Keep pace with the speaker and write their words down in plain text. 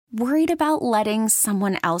Worried about letting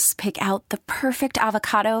someone else pick out the perfect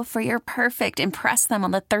avocado for your perfect impress them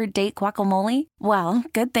on the third date guacamole? Well,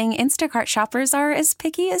 good thing Instacart shoppers are as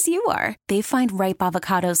picky as you are. They find ripe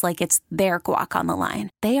avocados like it's their guac on the line.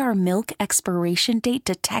 They are milk expiration date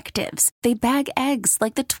detectives. They bag eggs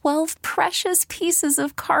like the 12 precious pieces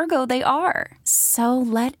of cargo they are. So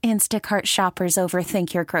let Instacart shoppers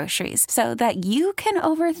overthink your groceries so that you can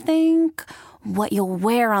overthink what you'll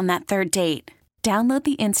wear on that third date. Download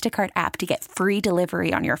the Instacart app to get free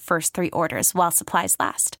delivery on your first 3 orders while supplies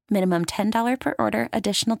last. Minimum $10 per order.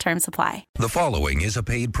 Additional terms apply. The following is a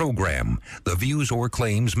paid program. The views or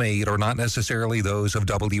claims made are not necessarily those of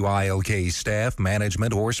WILK staff,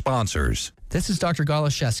 management, or sponsors. This is Dr.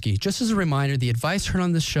 Goloszewski. Just as a reminder, the advice heard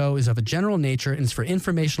on this show is of a general nature and is for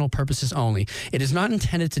informational purposes only. It is not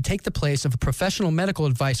intended to take the place of a professional medical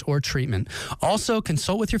advice or treatment. Also,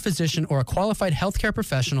 consult with your physician or a qualified healthcare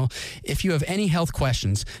professional if you have any health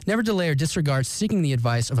questions. Never delay or disregard seeking the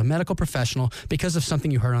advice of a medical professional because of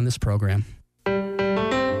something you heard on this program.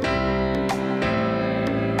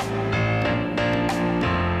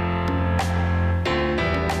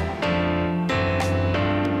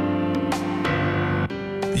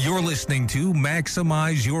 You're listening to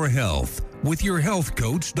Maximize Your Health with your health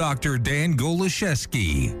coach, Dr. Dan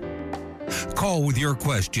Goloszewski. Call with your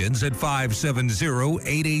questions at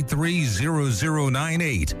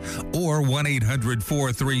 570-883-0098 or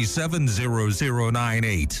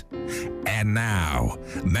 1-800-437-0098. And now,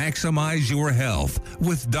 Maximize Your Health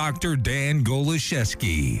with Dr. Dan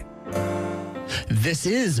Goloszewski. This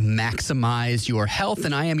is Maximize Your Health,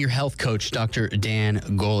 and I am your health coach, Dr. Dan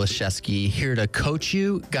Goloszewski, here to coach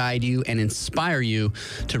you, guide you, and inspire you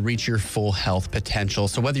to reach your full health potential.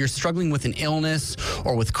 So whether you're struggling with an illness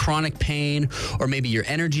or with chronic pain, or maybe your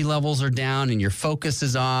energy levels are down and your focus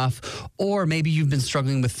is off, or maybe you've been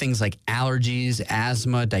struggling with things like allergies,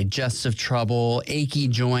 asthma, digestive trouble, achy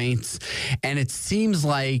joints, and it seems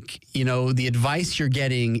like, the advice you're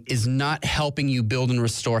getting is not helping you build and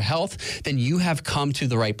restore health, then you have come to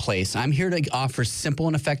the right place. I'm here to offer simple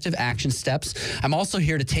and effective action steps. I'm also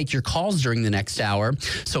here to take your calls during the next hour.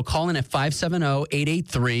 So call in at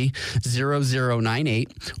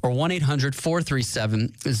 570-883-0098 or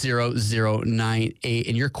 1-800-437-0098.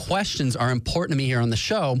 And your questions are important to me here on the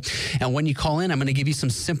show. And when you call in, I'm going to give you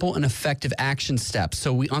some simple and effective action steps.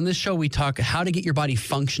 So on this show, we talk how to get your body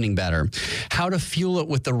functioning better, how to fuel it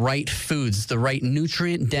with the right foods, the right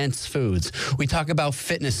nutrient-dense foods. We talk about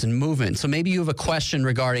fitness and movement. So maybe you have a question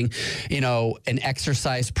regarding, an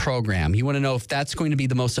exercise program. You want to know if that's going to be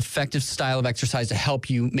the most effective style of exercise to help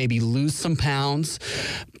you maybe lose some pounds,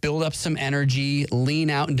 build up some energy, lean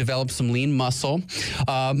out and develop some lean muscle.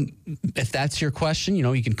 If that's your question,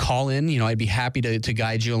 you can call in. I'd be happy to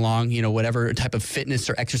guide you along, whatever type of fitness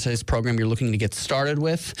or exercise program you're looking to get started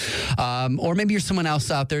with. Or maybe you're someone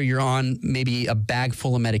else out there, you're on maybe a bag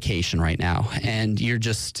full of medication right now, and you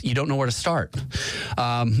don't know where to start.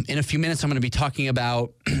 In a few minutes, I'm going to be talking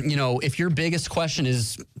about, if your biggest question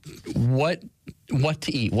is what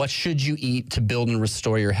to eat, what should you eat to build and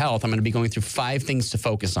restore your health, I'm going to be going through 5 things to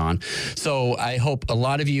focus on. So I hope a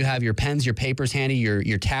lot of you have your pens, your papers handy,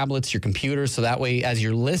 your tablets, your computers, so that way as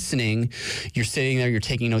you're listening, you're sitting there, you're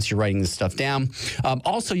taking notes, you're writing this stuff down.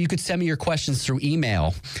 Also, you could send me your questions through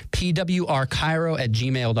email,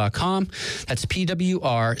 pwrchiro@gmail.com. That's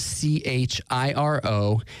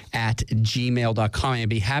pwrchiro@gmail.com. I'd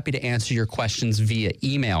be happy to answer your questions via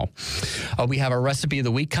email. We have our recipe of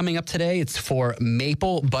the week coming up today. It's for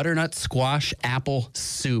maple butternut squash apple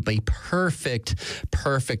soup, a perfect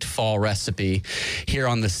fall recipe here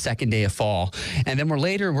on the second day of fall. And then I'm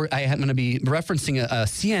going to be referencing a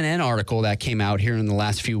CNN article that came out here in the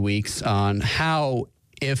last few weeks on how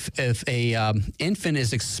if a infant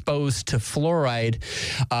is exposed to fluoride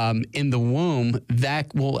in the womb,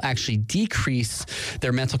 that will actually decrease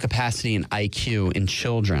their mental capacity and IQ in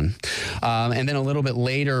children. And then a little bit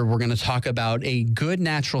later, we're going to talk about a good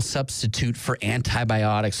natural substitute for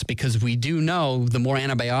antibiotics, because we do know the more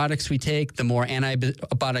antibiotics we take, the more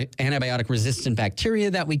antibiotic-resistant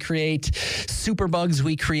bacteria that we create, superbugs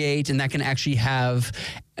we create, and that can actually have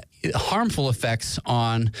harmful effects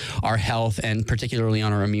on our health and particularly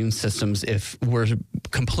on our immune systems if we're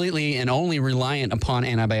completely and only reliant upon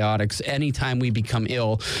antibiotics anytime we become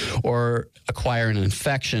ill or acquire an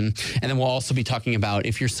infection. And then we'll also be talking about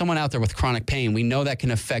if you're someone out there with chronic pain, we know that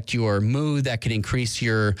can affect your mood, that can increase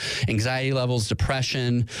your anxiety levels,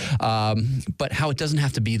 depression, but how it doesn't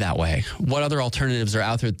have to be that way. What other alternatives are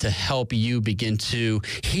out there to help you begin to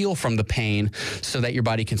heal from the pain so that your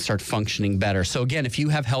body can start functioning better? So again, if you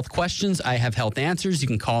have health questions, I have health answers. You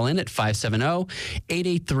can call in at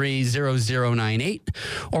 570-883-0098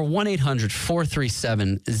 or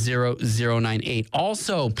 1-800-437-0098.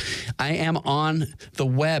 Also, I am on the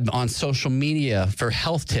web on social media for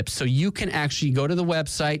health tips. So you can actually go to the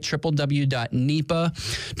website,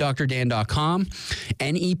 www.nepadrdan.com,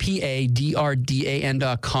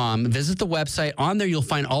 NEPADRDAN.com. Visit the website. On there, you'll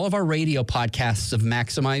find all of our radio podcasts of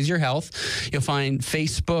Maximize Your Health. You'll find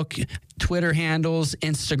Facebook, Twitter handles,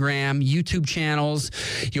 Instagram, YouTube channels.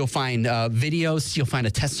 You'll find videos. You'll find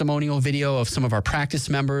a testimonial video of some of our practice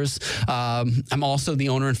members. I'm also the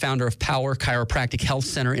owner and founder of Power Chiropractic Health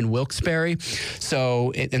Center in Wilkes-Barre.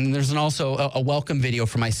 So, and there's also a welcome video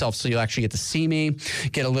for myself. So you'll actually get to see me,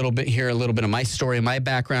 get a little bit of my story, my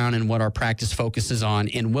background, and what our practice focuses on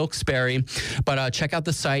in Wilkes-Barre. But check out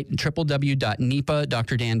the site,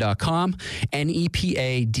 www.nepadrdan.com,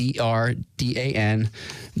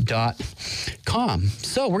 NEPADRDAN.com.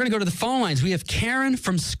 So we're going to go to the phone lines. We have Karen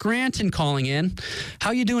from Scranton calling in.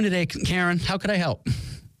 How you doing today, Karen? How could I help?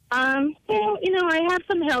 Well, I have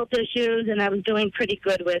some health issues, and I was doing pretty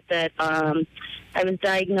good with it. I was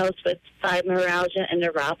diagnosed with fibromyalgia and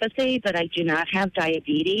neuropathy, but I do not have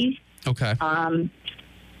diabetes. Okay. I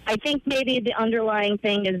think maybe the underlying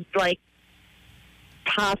thing is,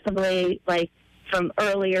 possibly, from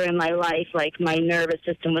earlier in my life, my nervous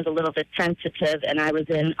system was a little bit sensitive, and I was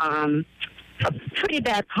in a pretty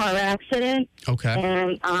bad car accident. Okay.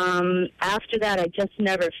 And after that, I just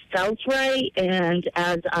never felt right. And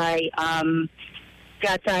as I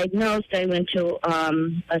got diagnosed, I went to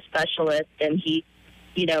a specialist, and he,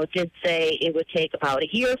 did say it would take about a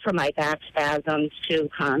year for my back spasms to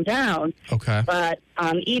calm down. Okay. But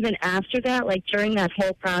even after that, during that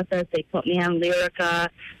whole process, they put me on Lyrica.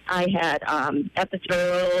 I had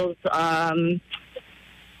epidurals,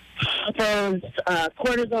 those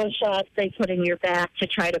cortisone shots they put in your back to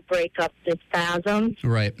try to break up the spasms.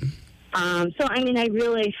 Right. So, I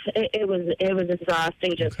really, it was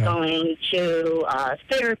exhausting just going to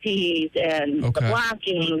therapies and the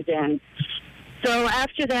blockings. And so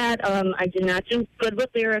after that, I did not do good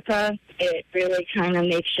with Lyrica. It really kind of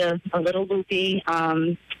makes you a little loopy.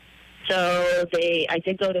 So I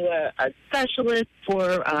did go to a specialist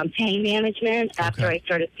for pain management after I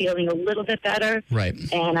started feeling a little bit better. Right.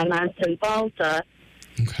 And I'm on Cymbalta.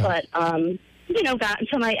 Okay. But, got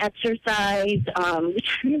into my exercise,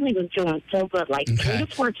 which really was doing so good, 3 to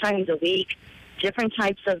 4 times a week, different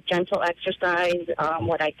types of gentle exercise,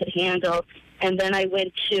 what I could handle. And then I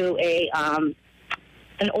went to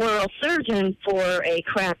an oral surgeon for a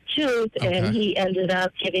cracked tooth, and he ended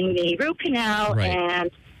up giving me root canal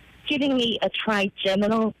and giving me a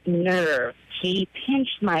trigeminal nerve. He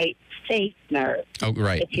pinched my face nerve. Oh,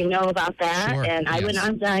 right. If you know about that. Sure. And I went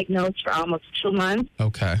undiagnosed for almost 2 months.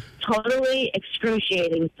 Okay. Totally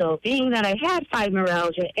excruciating. So being that I had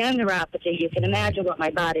fibromyalgia and neuropathy, you can imagine what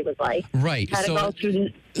my body was like. Right. Had to go through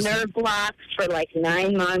nerve blocks for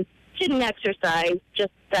 9 months. Didn't exercise,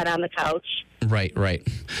 just sat on the couch. Right.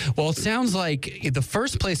 Well, it sounds like the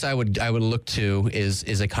first place I would look to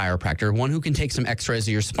is a chiropractor, one who can take some x-rays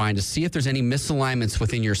of your spine to see if there's any misalignments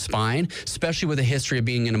within your spine, especially with a history of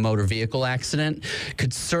being in a motor vehicle accident,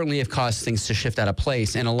 could certainly have caused things to shift out of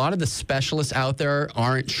place. And a lot of the specialists out there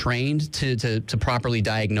aren't trained to properly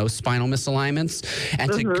diagnose spinal misalignments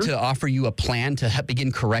and to offer you a plan to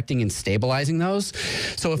begin correcting and stabilizing those.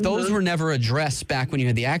 So if those were never addressed back when you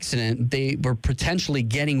had the accident, they were potentially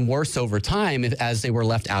getting worse over time as they were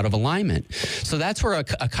left out of alignment. So that's where a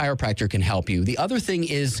chiropractor can help you. The other thing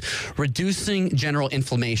is reducing general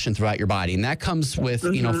inflammation throughout your body. And that comes with,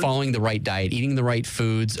 following the right diet, eating the right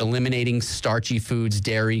foods, eliminating starchy foods,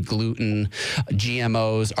 dairy, gluten,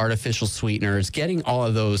 GMOs, artificial sweeteners, getting all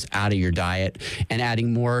of those out of your diet and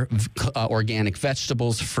adding more organic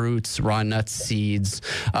vegetables, fruits, raw nuts, seeds,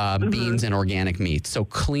 beans, and organic meat. So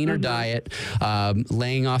cleaner diet,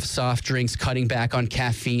 laying off soft drinks, cutting back on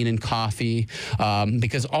caffeine and coffee,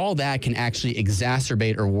 because all that can actually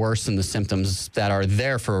exacerbate or worsen the symptoms that are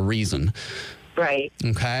there for a reason. Right.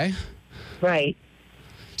 Okay? Right.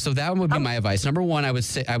 So that would be my advice. Number one, I would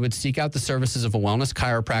seek out the services of a wellness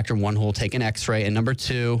chiropractor, one who will take an x-ray. And number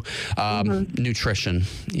two, nutrition,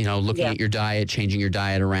 looking at your diet, changing your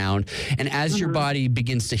diet around. And as your body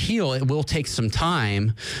begins to heal, it will take some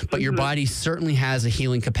time, but your body certainly has a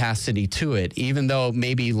healing capacity to it. Even though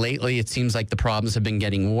maybe lately it seems like the problems have been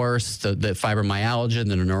getting worse, the fibromyalgia,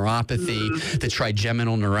 the neuropathy, the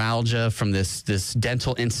trigeminal neuralgia from this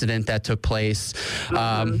dental incident that took place.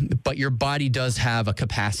 But your body does have a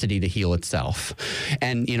capacity capacity to heal itself.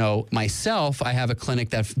 And, myself, I have a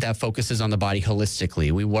clinic that focuses on the body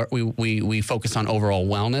holistically. We focus on overall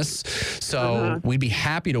wellness. So we'd be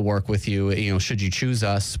happy to work with you, should you choose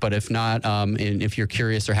us. But if not, and if you're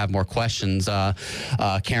curious or have more questions,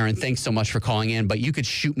 Karen, thanks so much for calling in. But you could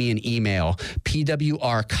shoot me an email,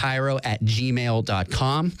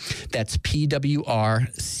 pwrchiro@gmail.com. That's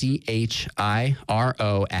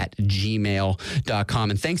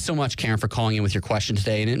pwrchiro@gmail.com. And thanks so much, Karen, for calling in with your question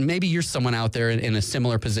today. And maybe you're someone out there in a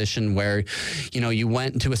similar position where, you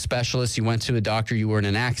went to a specialist, you went to a doctor, you were in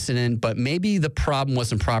an accident, but maybe the problem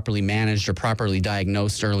wasn't properly managed or properly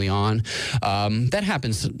diagnosed early on. That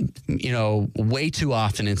happens, way too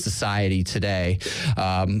often in society today.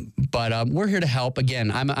 But we're here to help.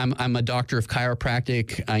 Again, I'm a doctor of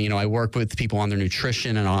chiropractic. I work with people on their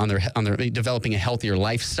nutrition and on their developing a healthier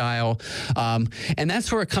lifestyle. And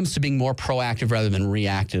that's where it comes to being more proactive rather than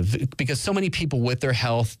reactive, because so many people with their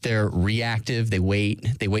health, they're reactive. They wait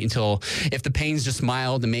until if the pain's just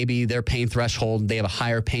mild and maybe their pain threshold, they have a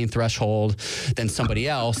higher pain threshold than somebody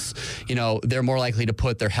else, they're more likely to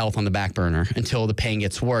put their health on the back burner until the pain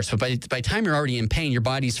gets worse. But by the time you're already in pain, your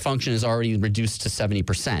body's function is already reduced to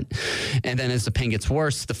 70%. And then as the pain gets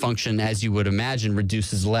worse, the function, as you would imagine,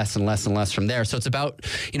 reduces less and less and less from there. So it's about,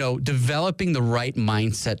 developing the right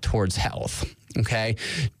mindset towards health. Okay.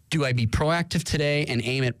 Do I be proactive today and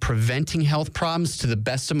aim at preventing health problems to the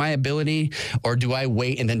best of my ability? Or do I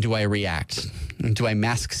wait and then do I react? And do I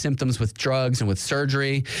mask symptoms with drugs and with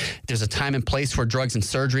surgery? There's a time and place where drugs and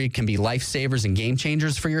surgery can be lifesavers and game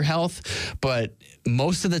changers for your health. But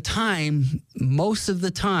most of the time,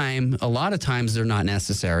 a lot of times they're not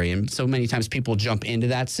necessary. And so many times people jump into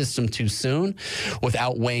that system too soon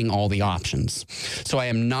without weighing all the options. So I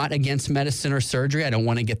am not against medicine or surgery. I don't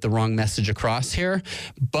want to get the wrong message across here.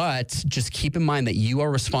 But just keep in mind that you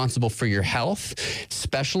are responsible for your health.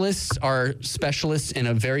 Specialists are specialists in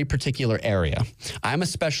a very particular area. I'm a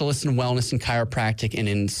specialist in wellness and chiropractic and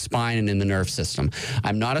in spine and in the nerve system.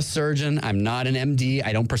 I'm not a surgeon. I'm not an MD.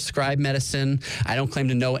 I don't prescribe medicine. I don't claim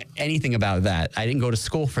to know anything about that. I didn't go to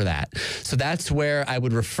school for that. So that's where I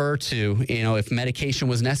would refer to, if medication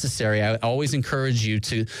was necessary, I would always encourage you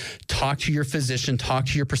to talk to your physician, talk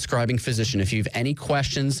to your prescribing physician. If you have any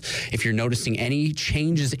questions, if you're noticing any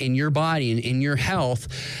changes in your body and in your health,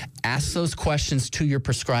 ask those questions to your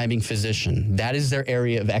prescribing physician. That is their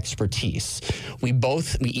area of expertise. We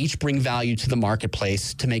each bring value to the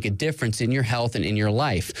marketplace to make a difference in your health and in your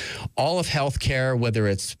life. All of healthcare, whether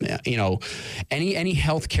it's, any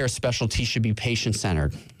healthcare specialty should be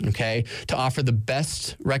patient-centered, okay? To offer the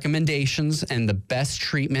best recommendations and the best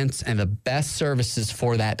treatments and the best services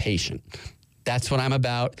for that patient. That's what I'm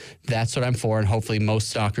about. That's what I'm for. And hopefully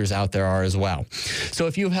most doctors out there are as well. So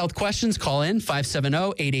if you have health questions, call in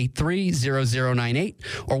 570-883-0098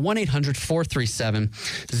 or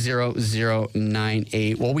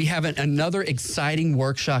 1-800-437-0098. Well, we have another exciting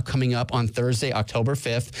workshop coming up on Thursday, October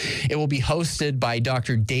 5th. It will be hosted by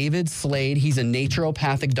Dr. David Slade. He's a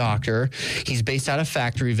naturopathic doctor. He's based out of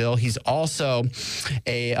Factoryville. He's also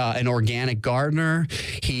an organic gardener.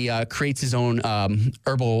 He creates his own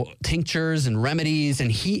herbal tinctures and remedies,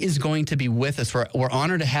 and he is going to be with us. We're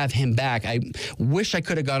honored to have him back. I wish I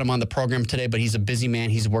could have got him on the program today, but he's a busy man.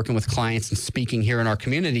 He's working with clients and speaking here in our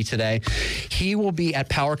community today. He will be at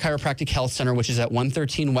Power Chiropractic Health Center, which is at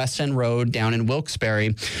 113 West End Road down in Wilkes-Barre,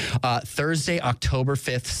 Thursday, October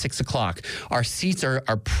 5th, 6 o'clock. Our seats are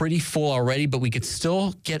pretty full already, but we could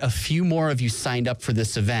still get a few more of you signed up for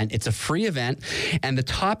this event. It's a free event, and the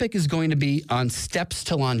topic is going to be on steps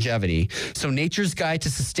to longevity. So Nature's Guide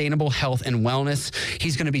to Sustainable Health and Wellness.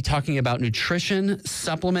 He's going to be talking about nutrition,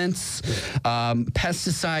 supplements,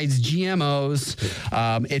 pesticides, GMOs.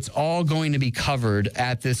 It's all going to be covered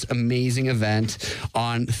at this amazing event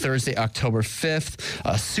on Thursday, October 5th.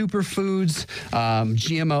 Superfoods,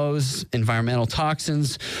 GMOs, environmental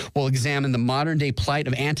toxins. We'll examine the modern day plight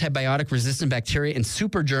of antibiotic-resistant bacteria and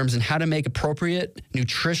super germs and how to make appropriate,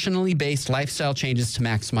 nutritionally based lifestyle changes to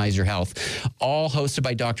maximize your health. All hosted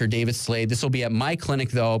by Dr. David Slade. This will be at my clinic,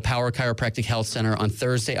 though, Power Chiropractic Health Center on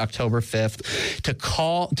Thursday, October 5th.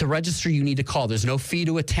 To register, you need to call. There's no fee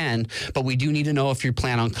to attend, but we do need to know if you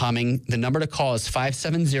plan on coming. The number to call is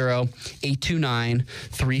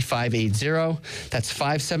 570-829-3580. That's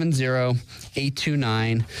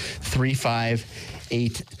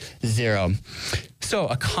 570-829-3580. So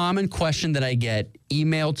a common question that I get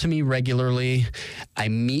emailed to me regularly, I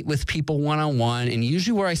meet with people one-on-one, and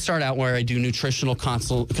usually where I start out, where I do nutritional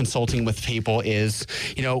consulting with people is,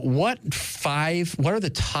 what are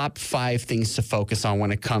the top 5 things to focus on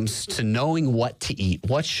when it comes to knowing what to eat?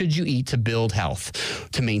 What should you eat to build health,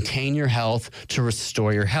 to maintain your health, to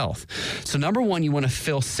restore your health? So number 1, you want to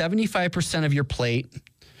fill 75% of your plate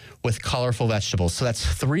with colorful vegetables. So that's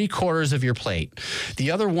 3/4 of your plate.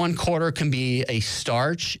 The other 1/4 can be a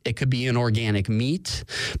starch. It could be an organic meat,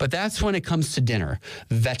 but that's when it comes to dinner,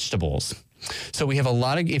 vegetables. So we have a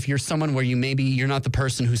lot of, if you're someone where you're not the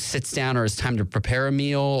person who sits down or it's time to prepare a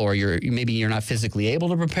meal, or maybe you're not physically able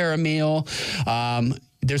to prepare a meal,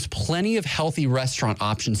 there's plenty of healthy restaurant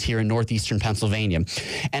options here in northeastern Pennsylvania.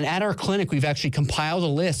 And at our clinic, we've actually compiled a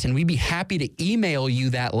list, and we'd be happy to email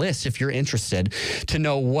you that list if you're interested, to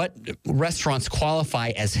know what restaurants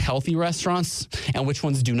qualify as healthy restaurants and which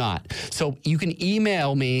ones do not. So you can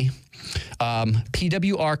email me,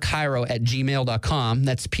 pwrchiro@gmail.com.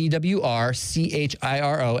 That's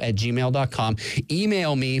pwrchiro@gmail.com.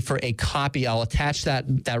 Email me for a copy. I'll attach that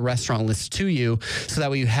restaurant list to you so that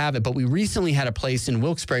way you have it. But we recently had a place in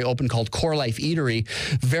Wilkes-Barre open called Core Life Eatery.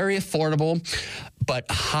 Very affordable, but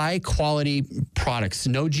high quality products.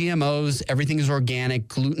 No GMOs. Everything is organic,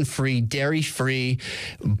 gluten-free, dairy-free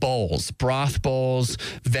bowls, broth bowls,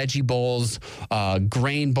 veggie bowls,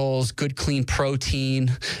 grain bowls, good clean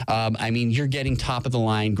protein. You're getting top of the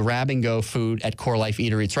line, grab and go food at Core Life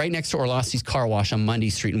Eatery. It's right next to Orlowski's Car Wash on Mundy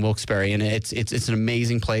Street in Wilkes-Barre, and it's an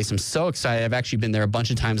amazing place. I'm so excited. I've actually been there a bunch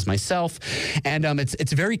of times myself, and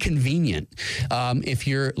it's very convenient if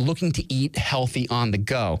you're looking to eat healthy on the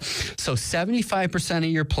go. So 75%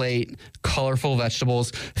 of your plate, colorful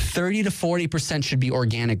vegetables. 30 to 40% should be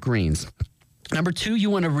organic greens. Number 2, you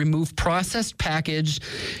want to remove processed packaged,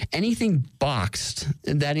 anything boxed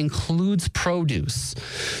that includes produce.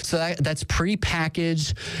 So that's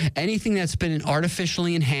pre-packaged, anything that's been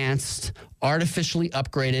artificially enhanced, artificially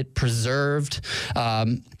upgraded, preserved,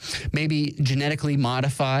 maybe genetically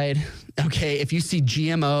modified. Okay, if you see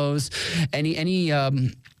GMOs, any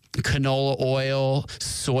canola oil,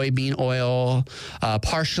 soybean oil,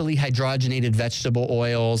 partially hydrogenated vegetable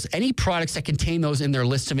oils, any products that contain those in their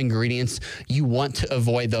list of ingredients, you want to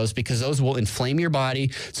avoid those because those will inflame your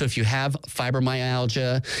body. So if you have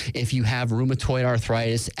fibromyalgia, if you have rheumatoid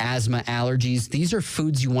arthritis, asthma, allergies, these are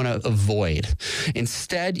foods you want to avoid.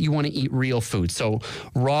 Instead, you want to eat real food. So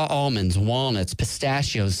raw almonds, walnuts,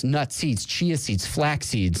 pistachios, nut seeds, chia seeds, flax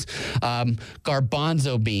seeds,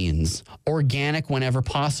 garbanzo beans, organic whenever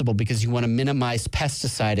possible, because you want to minimize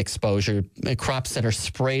pesticide exposure, crops that are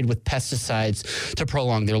sprayed with pesticides to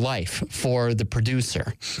prolong their life for the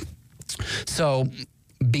producer. So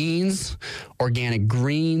beans, organic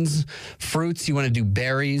greens, fruits, you want to do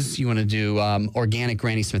berries, you want to do organic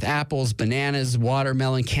Granny Smith apples, bananas,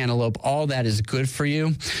 watermelon, cantaloupe, all that is good for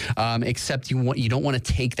you, except you don't want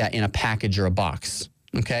to take that in a package or a box.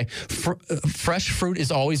 Okay. Fresh fruit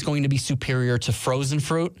is always going to be superior to frozen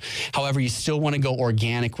fruit. However, you still want to go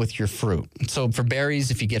organic with your fruit. So for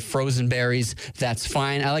berries, if you get frozen berries, that's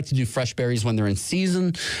fine. I like to do fresh berries when they're in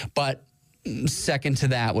season, but second to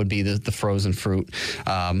that would be the frozen fruit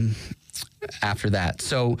after that.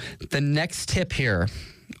 So the next tip here,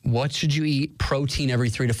 what should you eat? Protein every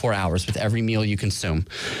 3 to 4 hours with every meal you consume.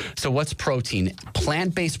 So what's protein?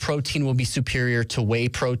 Plant-based protein will be superior to whey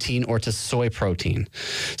protein or to soy protein.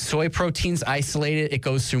 Soy protein's isolated. It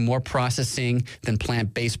goes through more processing than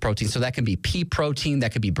plant-based protein. So that can be pea protein.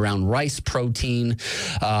 That could be brown rice protein.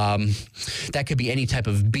 That could be any type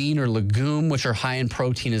of bean or legume, which are high in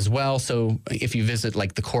protein as well. So if you visit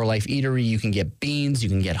like the Core Life Eatery, you can get beans. You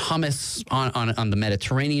can get hummus on the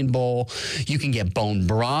Mediterranean bowl. You can get bone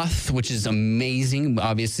broth, which is amazing.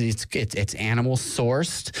 Obviously, it's animal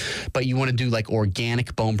sourced, but you want to do like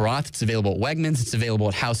organic bone broth. It's available at Wegmans. It's available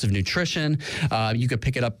at House of Nutrition. You could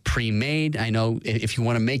pick it up pre-made. I know if you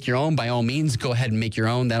want to make your own, by all means, go ahead and make your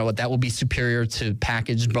own. That will be superior to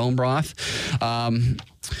packaged bone broth.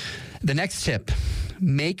 The next tip,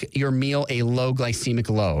 make your meal a low glycemic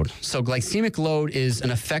load. So glycemic load is an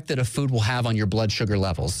effect that a food will have on your blood sugar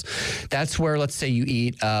levels. That's where, let's say you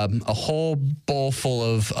eat a whole bowl full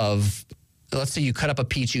of let's say you cut up a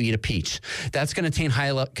peach, you eat a peach. That's going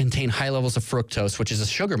to contain high levels of fructose, which is a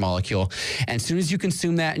sugar molecule. And as soon as you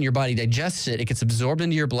consume that and your body digests it, it gets absorbed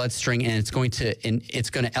into your bloodstream, and it's going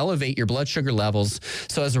to elevate your blood sugar levels.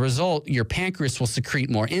 So as a result, your pancreas will secrete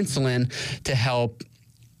more insulin to help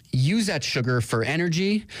use that sugar for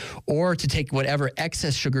energy or to take whatever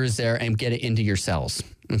excess sugar is there and get it into your cells.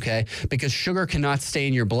 okay? Because sugar cannot stay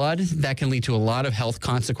in your blood. That can lead to a lot of health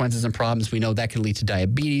consequences and problems. We know that can lead to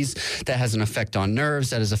diabetes. That has an effect on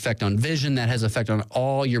nerves. That has an effect on vision. That has an effect on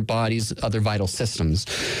all your body's other vital systems.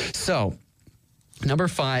 So, number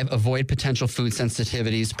 5, avoid potential food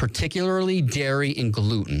sensitivities, particularly dairy and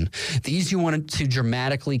gluten. These you want to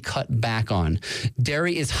dramatically cut back on.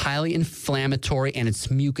 Dairy is highly inflammatory and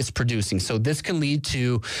it's mucus producing. So this can lead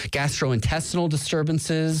to gastrointestinal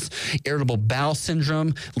disturbances, irritable bowel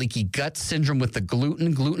syndrome, leaky gut syndrome with the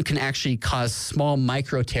gluten. Gluten can actually cause small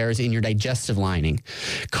micro tears in your digestive lining,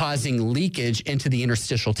 causing leakage into the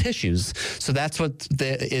interstitial tissues. So that's what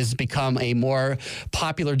is become a more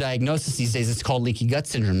popular diagnosis these days. It's called leaky gut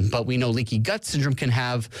syndrome, but we know leaky gut syndrome can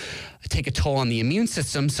take a toll on the immune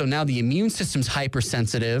system. So now the immune system's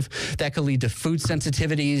hypersensitive. That could lead to food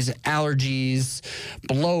sensitivities, allergies,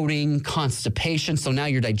 bloating, constipation. So now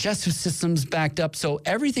your digestive system's backed up. So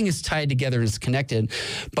everything is tied together and is connected.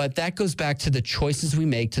 But that goes back to the choices we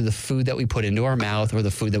make, to the food that we put into our mouth, or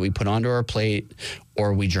the food that we put onto our plate,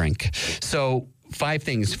 or we drink. So 5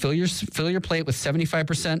 things. Fill your plate with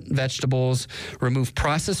 75% vegetables. Remove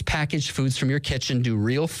processed packaged foods from your kitchen. Do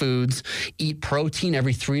real foods. Eat protein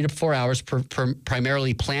every 3 to 4 hours,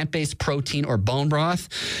 primarily plant-based protein or bone broth.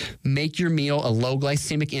 Make your meal a low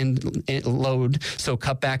glycemic load, so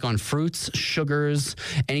cut back on fruits, sugars,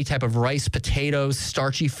 any type of rice, potatoes,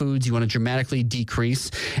 starchy foods you want to dramatically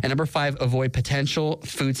decrease. And number 5, avoid potential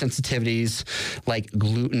food sensitivities like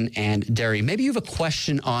gluten and dairy. Maybe you have a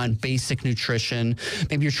question on basic nutrition.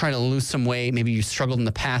 Maybe you're trying to lose some weight. Maybe you struggled in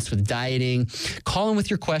the past with dieting. Call in with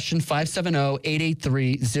your question,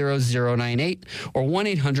 570-883-0098 or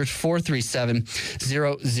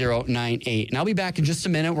 1-800-437-0098. And I'll be back in just a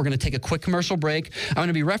minute. We're going to take a quick commercial break. I'm going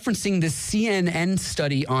to be referencing this CNN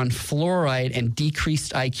study on fluoride and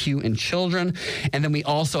decreased IQ in children. And then we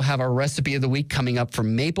also have our recipe of the week coming up for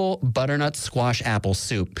maple butternut squash apple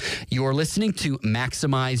soup. You're listening to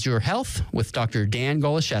Maximize Your Health with Dr. Dan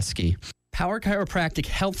Goloszewski. Power Chiropractic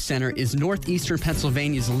Health Center is Northeastern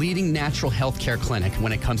Pennsylvania's leading natural health care clinic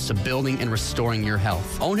when it comes to building and restoring your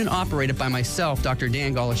health. Owned and operated by myself, Dr.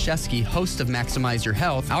 Dan Goloszewski, host of Maximize Your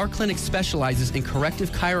Health, our clinic specializes in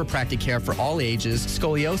corrective chiropractic care for all ages,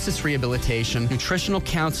 scoliosis rehabilitation, nutritional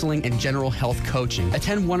counseling, and general health coaching.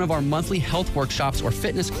 Attend one of our monthly health workshops or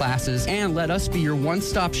fitness classes, and let us be your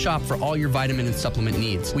one-stop shop for all your vitamin and supplement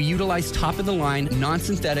needs. We utilize top-of-the-line,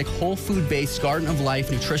 non-synthetic, whole food-based Garden of Life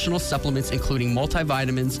nutritional supplements, including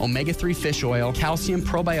multivitamins, omega-3 fish oil, calcium,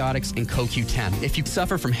 probiotics, and CoQ10. If you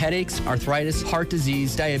suffer from headaches, arthritis, heart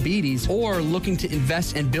disease, diabetes, or looking to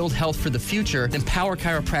invest and build health for the future, then Power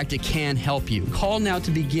Chiropractic can help you. Call now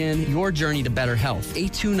to begin your journey to better health.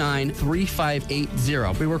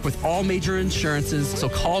 829-3580. We work with all major insurances, so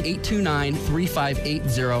call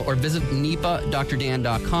 829-3580 or visit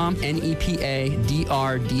NEPADrdan.com,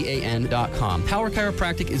 NEPADRDAN.com. Power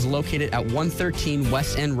Chiropractic is located at 113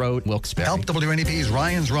 West End Road, Wilkes-Barre. Help WNEP's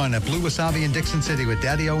Ryan's Run at Blue Wasabi in Dixon City with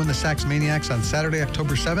Daddy-O and the Sax Maniacs on Saturday,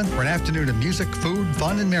 October 7th for an afternoon of music, food,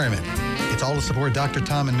 fun, and merriment. It's all to support Dr.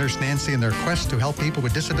 Tom and Nurse Nancy in their quest to help people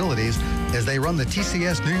with disabilities as they run the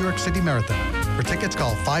TCS New York City Marathon. For tickets,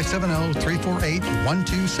 call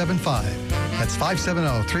 570-348-1275. That's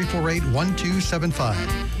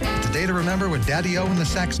 570-348-1275. It's a day to remember with Daddy-O and the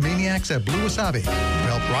Sax Maniacs at Blue Wasabi. We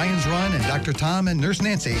help Ryan's Run and Dr. Tom and Nurse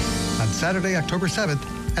Nancy on Saturday, October 7th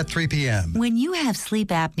at 3 p.m. When you have sleep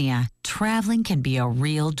apnea, traveling can be a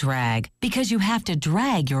real drag because you have to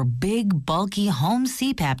drag your big, bulky home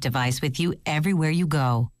CPAP device with you everywhere you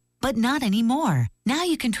go. But not anymore. Now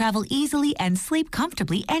you can travel easily and sleep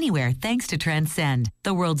comfortably anywhere thanks to Transcend,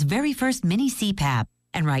 the world's very first mini CPAP.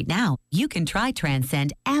 And right now, you can try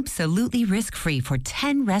Transcend absolutely risk-free for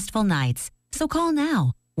 10 restful nights. So call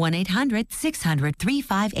now,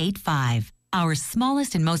 1-800-600-3585. Our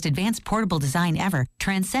smallest and most advanced portable design ever,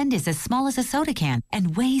 Transcend is as small as a soda can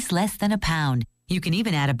and weighs less than a pound. You can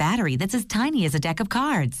even add a battery that's as tiny as a deck of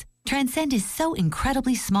cards. Transcend is so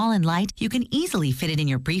incredibly small and light, you can easily fit it in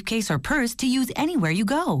your briefcase or purse to use anywhere you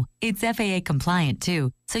go. It's FAA compliant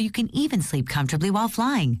too, so you can even sleep comfortably while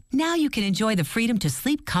flying. Now you can enjoy the freedom to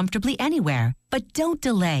sleep comfortably anywhere. But don't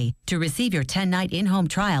delay. To receive your 10-night in-home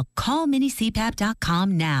trial, call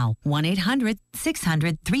minicpap.com now.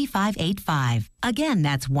 1-800-600-3585. Again,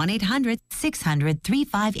 that's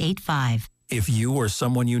 1-800-600-3585. If you or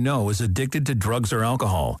someone you know is addicted to drugs or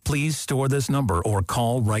alcohol, please store this number or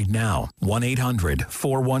call right now.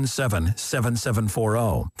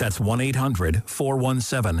 1-800-417-7740. That's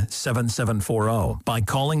 1-800-417-7740. By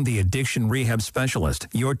calling the Addiction Rehab Specialist,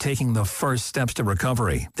 you're taking the first steps to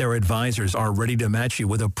recovery. Their advisors are ready to match you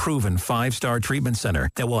with a proven 5-star treatment center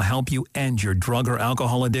that will help you end your drug or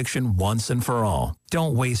alcohol addiction once and for all.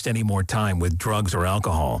 Don't waste any more time with drugs or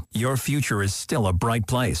alcohol. Your future is still a bright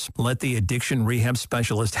place. Let the Addiction Rehab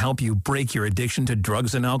Specialist help you break your addiction to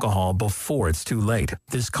drugs and alcohol before it's too late.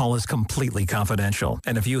 This call is completely confidential,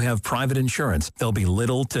 and if you have private insurance, there'll be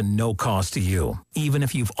little to no cost to you. Even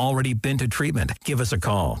if you've already been to treatment, give us a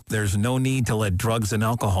call. There's no need to let drugs and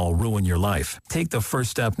alcohol ruin your life. Take the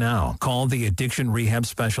first step now. Call the Addiction Rehab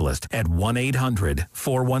Specialist at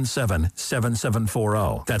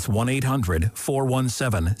 1-800-417-7740. That's 1-800-417-7740.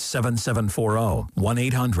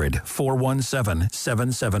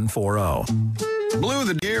 1-800-417-7740. Blue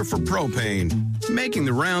the Deer for propane. Making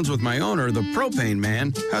the rounds with my owner, the propane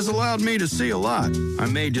man, has allowed me to see a lot. I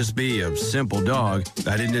may just be a simple dog.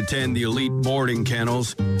 I didn't attend the elite boarding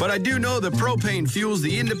kennels, but I do know that propane fuels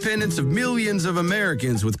the independence of millions of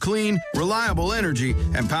Americans with clean, reliable energy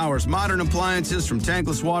and powers modern appliances from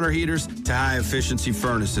tankless water heaters to high-efficiency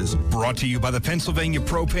furnaces. Brought to you by the Pennsylvania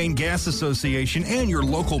Propane Gas Association and your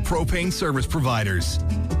local propane service providers.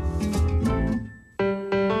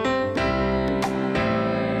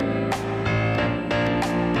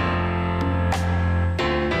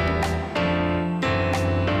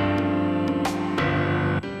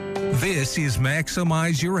 This is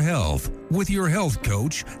Maximize Your Health with your health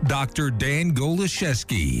coach, Dr. Dan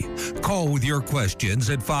Goloszewski. Call with your questions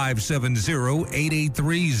at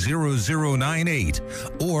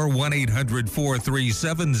 570-883-0098 or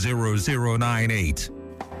 1-800-437-0098.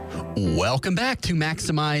 Welcome back to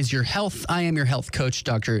Maximize Your Health. I am your health coach,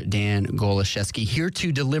 Dr. Dan Goloszewski, here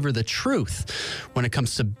to deliver the truth when it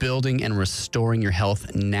comes to building and restoring your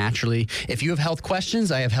health naturally. If you have health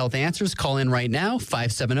questions, I have health answers. Call in right now,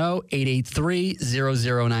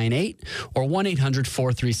 570-883-0098 or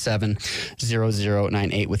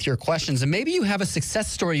 1-800-437-0098 with your questions. And maybe you have a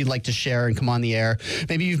success story you'd like to share and come on the air.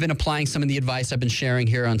 Maybe you've been applying some of the advice I've been sharing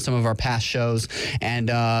here on some of our past shows, and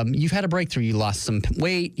you've had a breakthrough. You lost some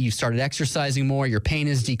weight. You started exercising more, your pain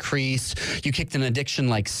is decreased, you kicked an addiction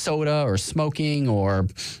like soda or smoking or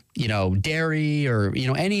dairy or,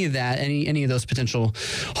 any of that, any of those potential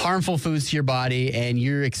harmful foods to your body, and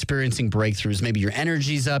you're experiencing breakthroughs. Maybe your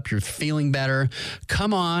energy's up, you're feeling better.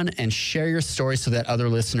 Come on and share your story so that other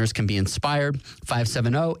listeners can be inspired.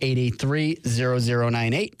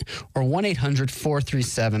 570-883-0098 or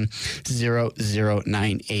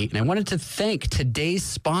 1-800-437-0098. And I wanted to thank today's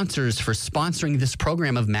sponsors for sponsoring this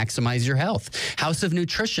program of Maximize Your Health. House of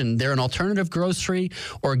Nutrition, they're an alternative grocery,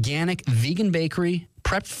 organic, vegan bakery,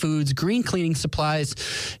 prepped foods, green cleaning supplies,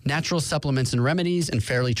 natural supplements and remedies, and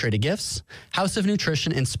fairly traded gifts. House of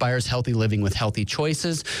Nutrition inspires healthy living with healthy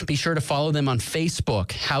choices. Be sure to follow them on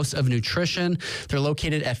Facebook, House of Nutrition. They're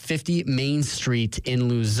located at 50 Main Street in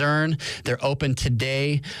Luzerne. They're open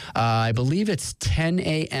today. I believe it's 10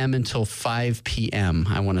 a.m. until 5 p.m.,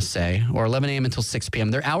 I want to say, or 11 a.m. until 6 p.m.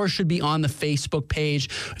 Their hours should be on the Facebook page.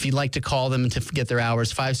 If you'd like to call them to get their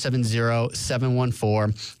hours,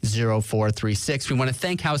 570-714-0436. We want to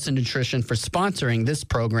thank House of Nutrition for sponsoring this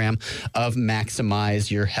program of Maximize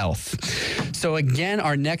Your Health. So again,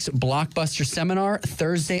 our next blockbuster seminar,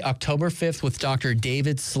 Thursday, October 5th with Dr.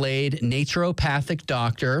 David Slade, naturopathic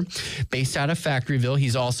doctor based out of Factoryville.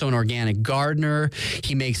 He's also an organic gardener.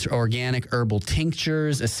 He makes organic herbal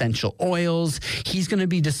tinctures, essential oils. He's going to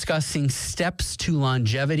be discussing steps to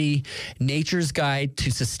longevity, nature's guide to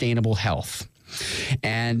sustainable health.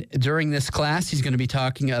 And during this class, he's going to be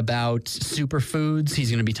talking about superfoods. He's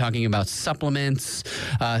going to be talking about supplements,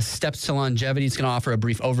 steps to longevity. He's going to offer a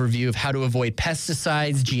brief overview of how to avoid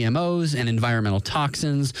pesticides, GMOs, and environmental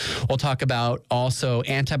toxins. We'll talk about also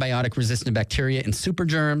antibiotic-resistant bacteria and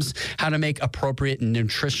supergerms, how to make appropriate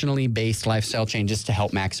nutritionally based lifestyle changes to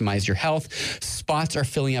help maximize your health. Spots are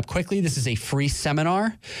filling up quickly. This is a free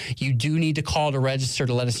seminar. You do need to call to register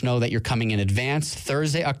to let us know that you're coming in advance.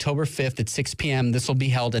 Thursday, October 5th at 6 p.m. This will be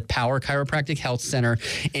held at Power Chiropractic Health Center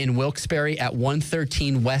in Wilkes-Barre at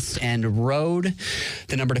 113 West End Road.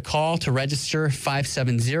 The number to call to register,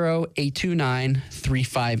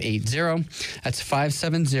 570-829-3580. That's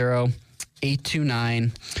 570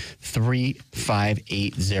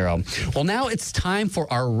 829-3580. Well, now it's time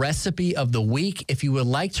for our recipe of the week. If you would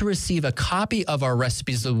like to receive a copy of our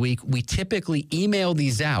recipes of the week, we typically email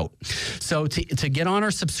these out. So to get on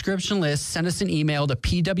our subscription list, send us an email to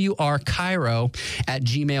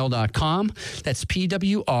pwrchiro@gmail.com. That's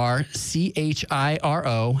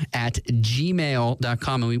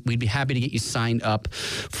pwrchiro@gmail.com. And we'd be happy to get you signed up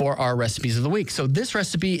for our recipes of the week. So this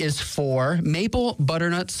recipe is for maple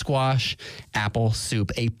butternut squash apple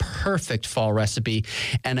soup, a perfect fall recipe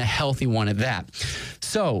and a healthy one at that.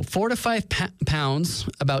 So 4 to 5 pounds,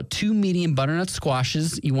 about 2 medium butternut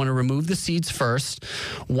squashes. You want to remove the seeds first.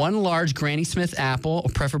 1 large Granny Smith apple,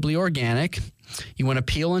 preferably organic. You want to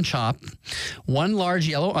peel and chop. 1 large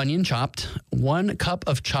yellow onion chopped. 1 cup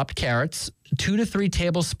of chopped carrots. 2 to 3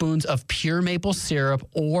 tablespoons of pure maple syrup,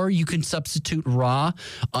 or you can substitute raw,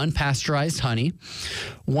 unpasteurized honey.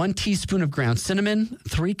 1 teaspoon of ground cinnamon.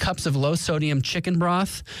 3 cups of low-sodium chicken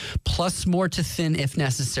broth, plus more to thin if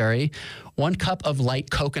necessary. 1 cup of light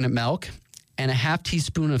coconut milk, and a half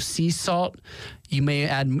teaspoon of sea salt. You may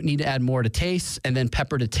need to add more to taste, and then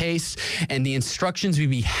pepper to taste. And the instructions, we'd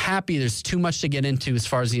be happy. There's too much to get into as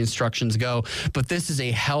far as the instructions go, but this is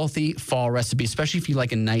a healthy fall recipe, especially if you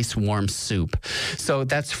like a nice warm soup. So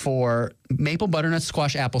that's for maple butternut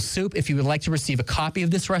squash apple soup. If you would like to receive a copy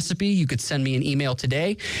of this recipe, you could send me an email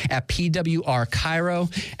today at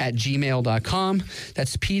pwrchiro@gmail.com.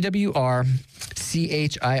 That's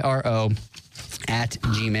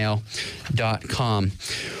pwrchiro@gmail.com.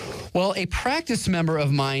 Well, a practice member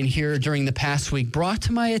of mine here during the past week brought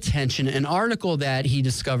to my attention an article that he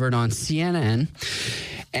discovered on CNN,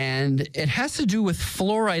 and it has to do with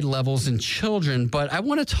fluoride levels in children, but I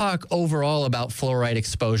want to talk overall about fluoride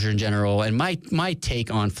exposure in general and my take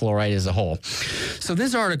on fluoride as a whole. So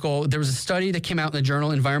this article, there was a study that came out in the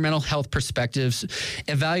journal Environmental Health Perspectives,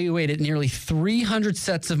 evaluated nearly 300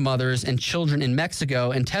 sets of mothers and children in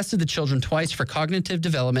Mexico and tested the children twice for cognitive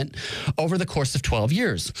development over the course of 12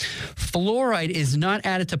 years. Fluoride is not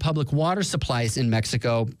added to public water supplies in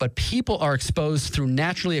Mexico, but people are exposed through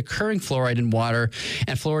naturally occurring fluoride in water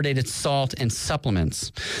and fluoridated salt and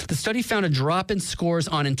supplements. The study found a drop in scores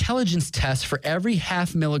on intelligence tests for every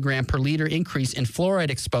half milligram per liter increase in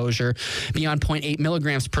fluoride exposure beyond 0.8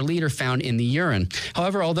 milligrams per liter found in the urine.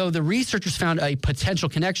 However, although the researchers found a potential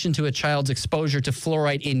connection to a child's exposure to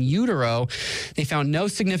fluoride in utero, they found no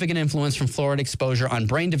significant influence from fluoride exposure on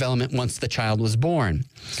brain development once the child was born.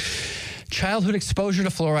 Childhood exposure to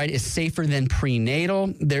fluoride is safer than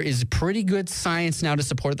prenatal. There is pretty good science now to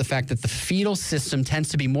support the fact that the fetal system tends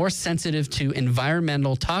to be more sensitive to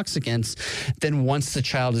environmental toxicants than once the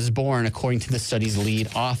child is born, according to the study's lead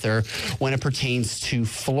author, when it pertains to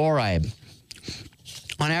fluoride.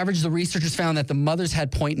 On average, the researchers found that the mothers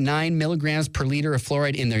had 0.9 milligrams per liter of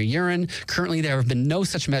fluoride in their urine. Currently, there have been no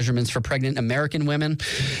such measurements for pregnant American women.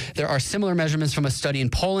 There are similar measurements from a study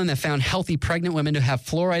in Poland that found healthy pregnant women to have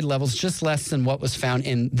fluoride levels just less than what was found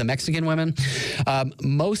in the Mexican women.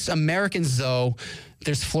 Most Americans, though,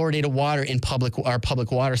 there's fluoridated water in our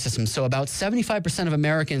public water system. So about 75% of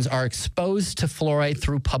Americans are exposed to fluoride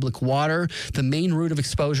through public water, the main route of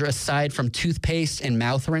exposure aside from toothpaste and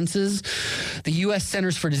mouth rinses. The U.S.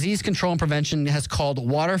 Centers for Disease Control and Prevention has called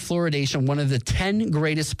water fluoridation one of the 10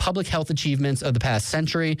 greatest public health achievements of the past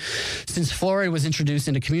century. Since fluoride was introduced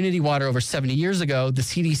into community water over 70 years ago, the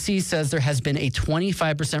CDC says there has been a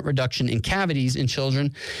 25% reduction in cavities in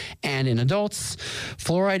children and in adults.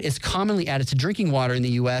 Fluoride is commonly added to drinking water in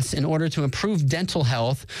the U.S. in order to improve dental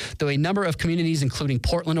health, though a number of communities, including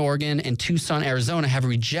Portland, Oregon, and Tucson, Arizona, have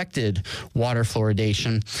rejected water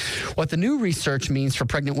fluoridation. What the new research means for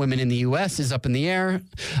pregnant women in the U.S. is up in the air.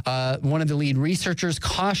 One of the lead researchers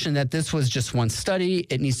cautioned that this was just one study.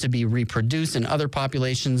 It needs to be reproduced in other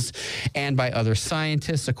populations and by other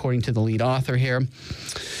scientists, according to the lead author here.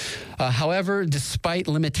 However, despite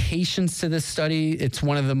limitations to this study, it's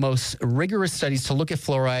one of the most rigorous studies to look at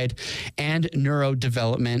fluoride and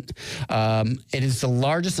neurodevelopment. It is the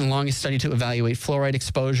largest and longest study to evaluate fluoride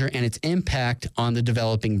exposure and its impact on the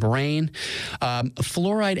developing brain.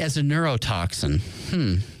 Fluoride as a neurotoxin.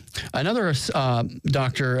 Another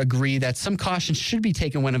doctor agreed that some caution should be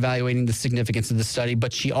taken when evaluating the significance of the study,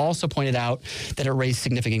 but she also pointed out that it raised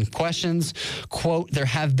significant questions. Quote, there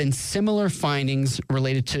have been similar findings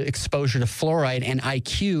related to exposure to fluoride and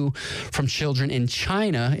IQ from children in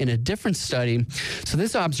China in a different study. So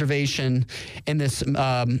this observation in this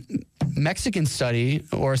Mexican study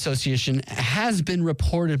or association has been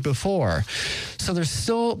reported before. So there's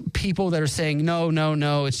still people that are saying,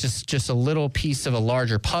 no, it's just a little piece of a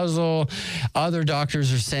larger puzzle. Other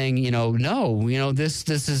doctors are saying, this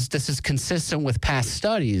is consistent with past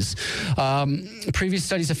studies. Previous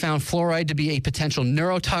studies have found fluoride to be a potential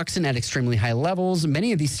neurotoxin at extremely high levels.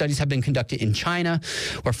 Many of these studies have been conducted in China,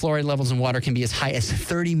 where fluoride levels in water can be as high as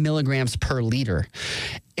 30 milligrams per liter.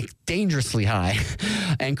 Dangerously high.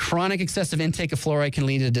 And chronic excessive intake of fluoride can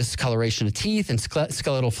lead to discoloration of teeth and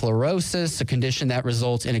skeletal fluorosis, a condition that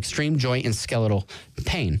results in extreme joint and skeletal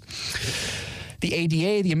pain. The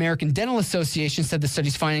ADA, the American Dental Association, said the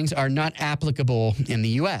study's findings are not applicable in the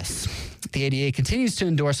U.S. The ADA continues to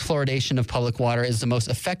endorse fluoridation of public water as the most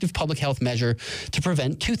effective public health measure to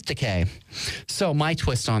prevent tooth decay. So my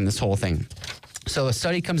twist on this whole thing. So a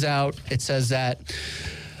study comes out, it says that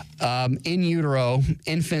in utero,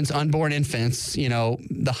 unborn infants,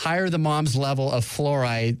 the higher the mom's level of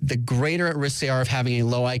fluoride, the greater at risk they are of having a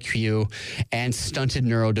low IQ and stunted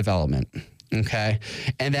neurodevelopment. Okay.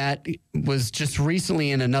 And that was just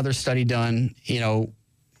recently in another study done,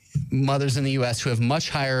 mothers in the U.S. who have much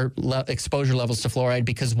higher exposure levels to fluoride,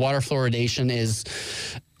 because water fluoridation is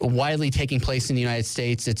widely taking place in the United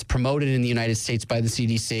States. It's promoted in the United States by the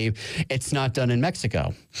CDC. It's not done in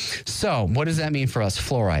Mexico. So what does that mean for us?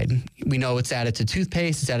 Fluoride. We know it's added to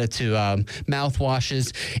toothpaste. It's added to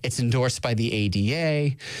mouthwashes. It's endorsed by the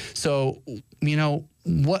ADA. So,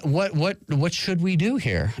 what should we do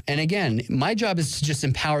here? And again, my job is to just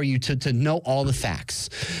empower you to know all the facts.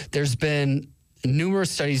 There's been numerous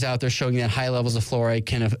studies out there showing that high levels of fluoride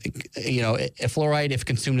fluoride, if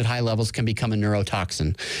consumed at high levels, can become a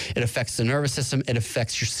neurotoxin. It affects the nervous system. It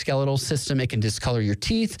affects your skeletal system. It can discolor your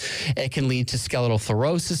teeth. It can lead to skeletal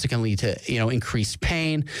fluorosis. It can lead to, increased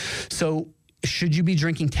pain. So should you be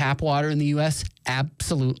drinking tap water in the U.S.?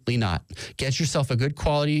 Absolutely not. Get yourself a good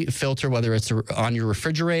quality filter, whether it's on your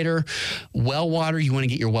refrigerator. Well water, you want to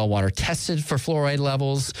get your well water tested for fluoride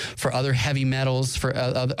levels, for other heavy metals, for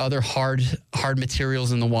other hard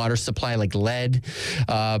materials in the water supply like lead.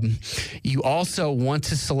 You also want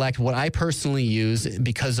to select what I personally use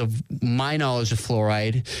because of my knowledge of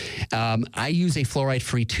fluoride. I use a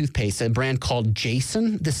fluoride-free toothpaste, a brand called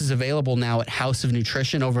Jason. This is available now at House of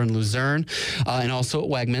Nutrition over in Luzerne and also at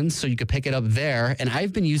Wegmans, so you can pick it up there. And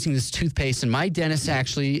I've been using this toothpaste, and my dentist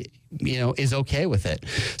actually, is okay with it.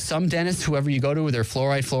 Some dentists, whoever you go to with their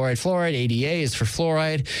fluoride, ADA is for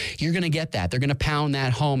fluoride, you're going to get that. They're going to pound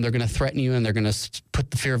that home. They're going to threaten you, and they're going to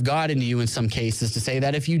put the fear of God into you in some cases to say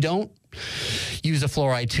that if you don't use a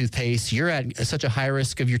fluoride toothpaste, you're at such a high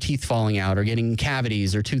risk of your teeth falling out or getting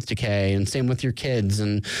cavities or tooth decay, and same with your kids.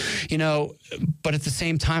 And, but at the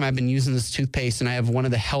same time, I've been using this toothpaste, and I have one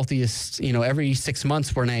of the healthiest, every 6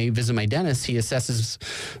 months when I visit my dentist, he assesses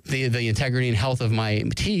the integrity and health of my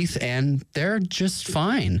teeth, and they're just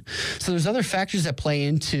fine. So there's other factors that play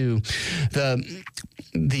into the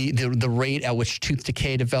rate at which tooth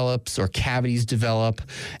decay develops or cavities develop.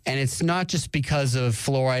 And it's not just because of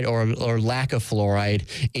fluoride or lack of fluoride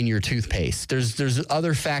in your toothpaste. There's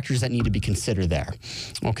other factors that need to be considered there.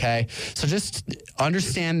 Okay. So just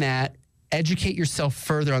understand that. Educate yourself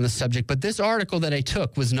further on the subject. But this article that I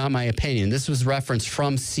took was not my opinion. This was referenced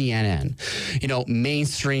from CNN,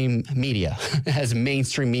 mainstream media, as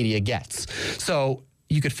mainstream media gets. So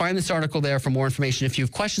you could find this article there for more information. If you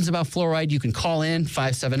have questions about fluoride, you can call in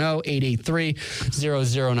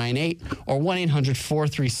 570-883-0098 or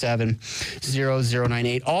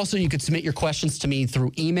 1-800-437-0098. Also, you could submit your questions to me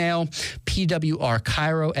through email,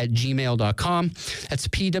 pwrchiro@gmail.com. That's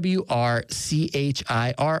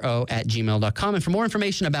pwrchiro@gmail.com. And for more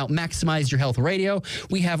information about Maximize Your Health Radio,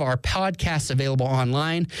 we have our podcasts available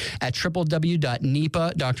online at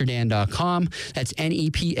www.nepadadan.com. That's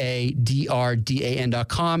NEPADRDAN.com.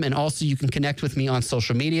 And also you can connect with me on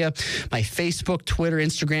social media. My Facebook, Twitter,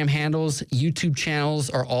 Instagram handles, YouTube channels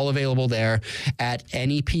are all available there at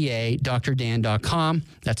NEPADrdan.com.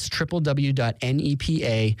 That's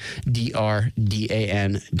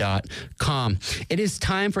www.NEPADRDAN.com. It is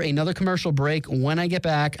time for another commercial break. When I get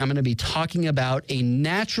back, I'm going to be talking about a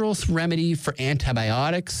natural remedy for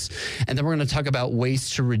antibiotics, and then we're going to talk about ways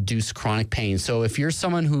to reduce chronic pain. So if you're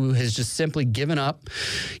someone who has just simply given up,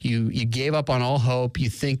 you gave up on all hope, you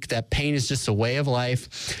think that pain is just a way of life,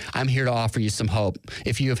 I'm here to offer you some hope.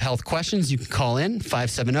 If you have health questions, you can call in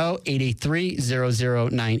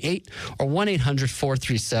 570-883-0098 or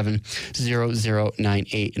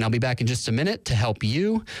 1-800-437-0098. And I'll be back in just a minute to help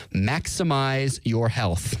you maximize your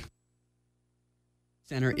health.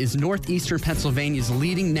 Center is Northeastern Pennsylvania's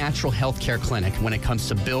leading natural health care clinic when it comes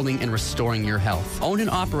to building and restoring your health. Owned and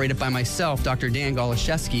operated by myself, Dr. Dan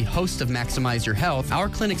Goloszewski, host of Maximize Your Health, our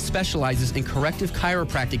clinic specializes in corrective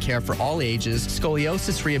chiropractic care for all ages,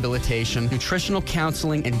 scoliosis rehabilitation, nutritional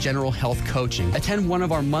counseling, and general health coaching. Attend one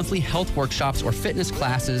of our monthly health workshops or fitness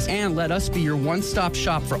classes, and let us be your one-stop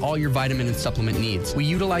shop for all your vitamin and supplement needs. We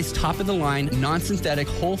utilize top-of-the-line, non-synthetic,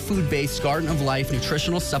 whole food-based Garden of Life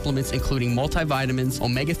nutritional supplements, including multivitamins,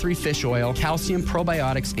 omega-3 fish oil, calcium,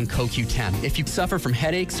 probiotics, and CoQ10. If you suffer from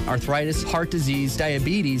headaches, arthritis, heart disease,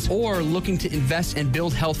 diabetes, or looking to invest and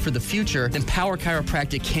build health for the future, then Power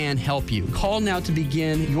Chiropractic can help you. Call now to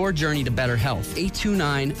begin your journey to better health.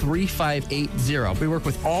 829-3580. We work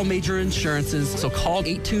with all major insurances, so call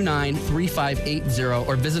 829-3580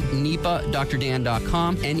 or visit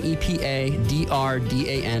NEPADrdan.com,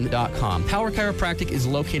 NEPADRDAN.com. Power Chiropractic is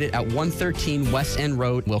located at 113 West End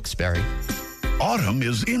Road, Wilkes-Barre. Autumn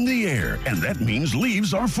is in the air, and that means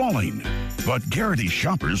leaves are falling. But Garrity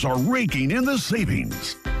shoppers are raking in the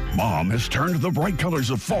savings. Mom has turned the bright colors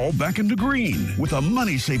of fall back into green with a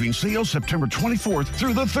money-saving sale September 24th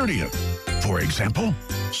through the 30th. For example,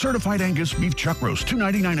 certified Angus beef chuck roast,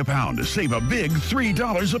 $2.99 a pound. Save a big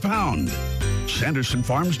 $3 a pound. Sanderson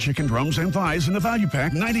Farms chicken drums and thighs in the value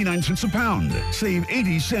pack, 99 cents a pound. Save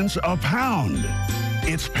 80 cents a pound.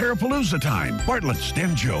 It's Pearapalooza time. Bartlett's,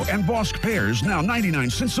 Denjo, and Bosque pears now 99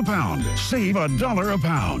 cents a pound. Save $1 a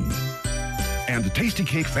pound. And Tasty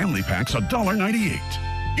Cake family packs $1.98.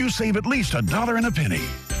 You save at least $1 and a penny.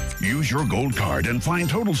 Use your gold card and find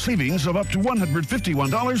total savings of up to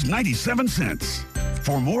 $151.97.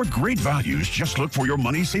 For more great values, just look for your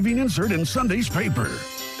money-saving insert in Sunday's paper.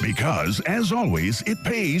 Because, as always, it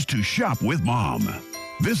pays to shop with Mom.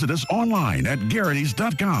 Visit us online at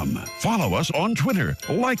Garrity's.com. Follow us on Twitter.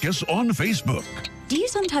 Like us on Facebook. Do you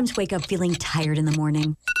sometimes wake up feeling tired in the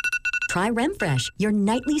morning? Try RemFresh, your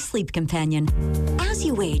nightly sleep companion. As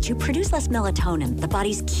you age, you produce less melatonin, the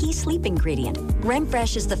body's key sleep ingredient.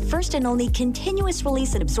 RemFresh is the first and only continuous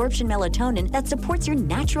release and absorption melatonin that supports your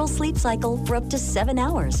natural sleep cycle for up to 7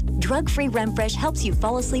 hours. Drug-free RemFresh helps you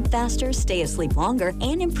fall asleep faster, stay asleep longer,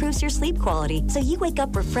 and improves your sleep quality, so you wake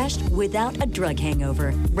up refreshed without a drug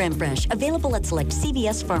hangover. RemFresh, available at select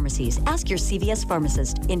CVS pharmacies. Ask your CVS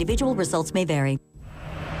pharmacist. Individual results may vary.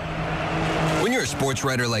 When you're a sports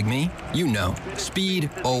writer like me, you know,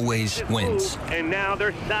 speed always wins. And now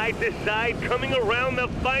they're side to side coming around the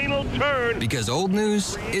final turn. Because old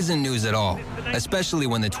news isn't news at all, especially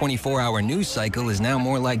when the 24-hour news cycle is now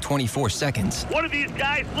more like 24 seconds. One of these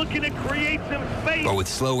guys looking to create some space. But with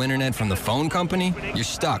slow internet from the phone company, you're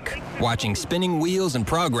stuck, watching spinning wheels and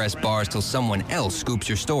progress bars till someone else scoops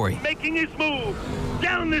your story. Making his move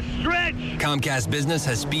down the stretch. Comcast Business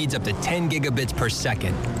has speeds up to 10 gigabits per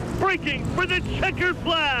second. Breaking for the checkered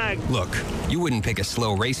flag. Look, you wouldn't pick a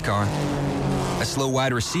slow race car, a slow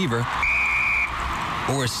wide receiver,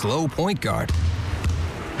 or a slow point guard.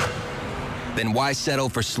 Then why settle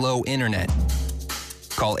for slow internet?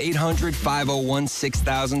 Call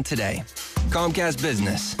 800-501-6000 today. Comcast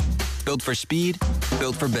Business. Built for speed,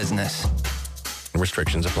 built for business.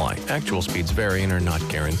 Restrictions apply. Actual speeds vary and are not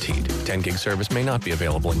guaranteed. 10 gig service may not be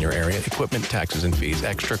available in your area. Equipment, taxes, and fees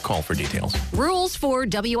extra. Call for details. Rules for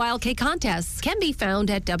WILK contests can be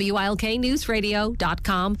found at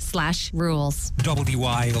WILKnewsradio.com/rules.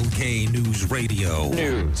 WILK News Radio.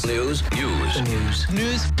 News. News. News. News.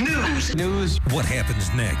 News. News. News. What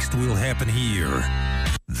happens next will happen here.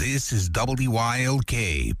 This is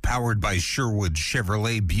WILK, powered by Sherwood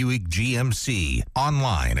Chevrolet Buick GMC.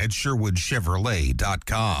 Online at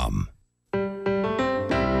SherwoodChevrolet.com.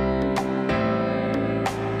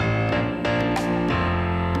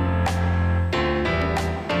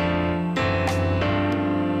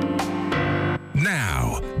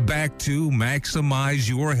 Now, back to Maximize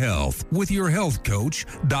Your Health with your health coach,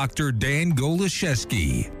 Dr. Dan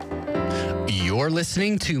Goloszewski. You're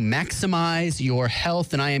listening to Maximize Your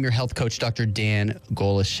Health, and I am your health coach, Dr. Dan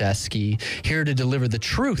Goloszewski, here to deliver the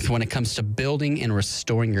truth when it comes to building and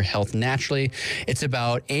restoring your health naturally. It's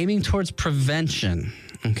about aiming towards prevention.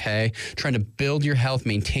 Okay, trying to build your health,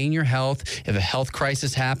 maintain your health. If a health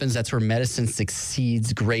crisis happens, that's where medicine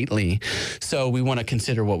succeeds greatly. So we want to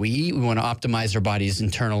consider what we eat. We want to optimize our body's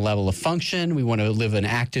internal level of function. We want to live an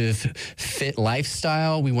active, fit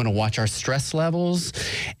lifestyle. We want to watch our stress levels.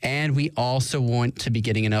 And we also want to be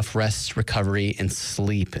getting enough rest, recovery, and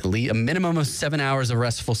sleep. At least a minimum of 7 hours of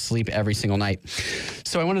restful sleep every single night.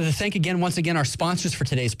 So I wanted to thank once again, our sponsors for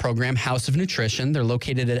today's program, House of Nutrition. They're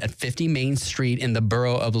located at 50 Main Street in the Borough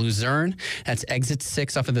Borough of Luzerne. That's exit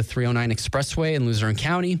 6 off of the 309 Expressway in Luzerne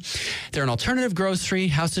County. They're an alternative grocery,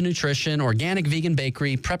 house of nutrition, organic vegan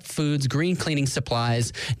bakery, prep foods, green cleaning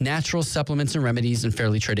supplies, natural supplements and remedies, and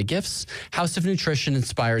fairly traded gifts. House of Nutrition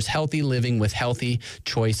inspires healthy living with healthy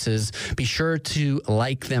choices. Be sure to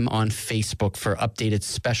like them on Facebook for updated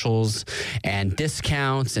specials and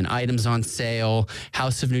discounts and items on sale.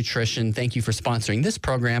 House of Nutrition, thank you for sponsoring this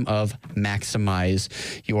program of Maximize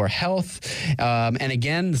Your Health. And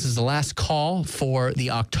again, this is the last call for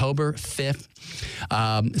the October 5th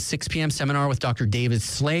 6 p.m. seminar with Dr. David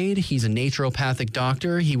Slade. He's a naturopathic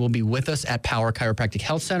doctor. He will be with us at Power Chiropractic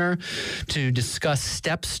Health Center to discuss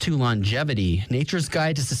steps to longevity, Nature's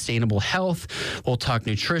Guide to Sustainable Health. We'll talk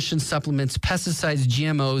nutrition, supplements, pesticides,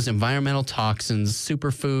 GMOs, environmental toxins,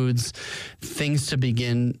 superfoods, things to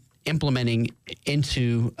begin implementing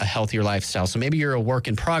into a healthier lifestyle. So maybe you're a work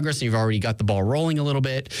in progress and you've already got the ball rolling a little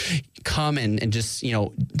bit. Come and just,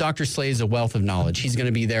 Dr. Slade is a wealth of knowledge. He's going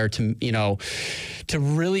to be there to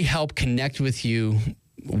really help connect with you,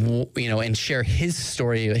 and share his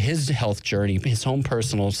story, his health journey, his own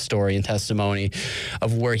personal story and testimony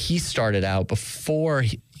of where he started out before,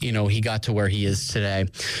 he got to where he is today.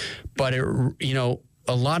 But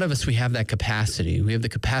a lot of us, we have that capacity. We have the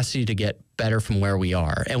capacity to get better from where we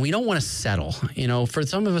are, and we don't want to settle. For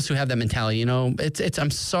some of us who have that mentality, I'm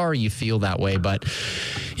sorry you feel that way, but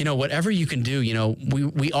whatever you can do,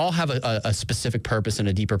 we all have a specific purpose and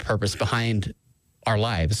a deeper purpose behind our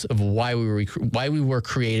lives of why we were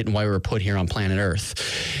created and why we were put here on planet Earth.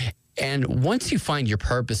 And once you find your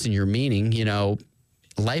purpose and your meaning,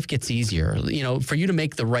 life gets easier. For you to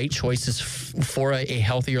make the right choices for a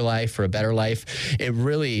healthier life, for a better life,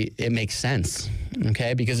 it makes sense.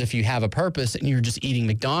 Okay, because if you have a purpose and you're just eating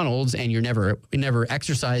McDonald's and you're never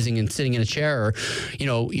exercising and sitting in a chair, or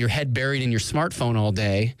your head buried in your smartphone all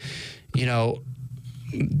day,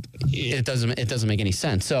 it doesn't make any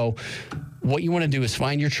sense. So what you want to do is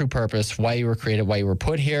find your true purpose, why you were created, why you were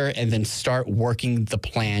put here, and then start working the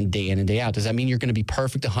plan day in and day out. Does that mean you're going to be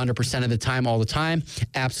perfect 100% of the time, all the time?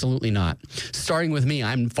 Absolutely not. Starting with me,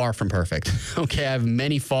 I'm far from perfect. Okay, I have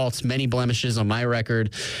many faults, many blemishes on my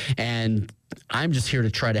record, and I'm just here to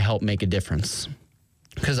try to help make a difference.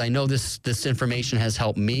 Because I know this information has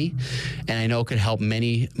helped me, and I know it could help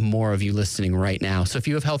many more of you listening right now. So if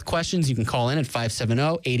you have health questions, you can call in at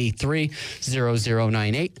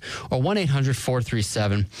 570-883-0098 or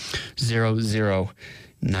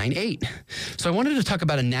 1-800-437-0098. So I wanted to talk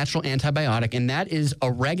about a natural antibiotic, and that is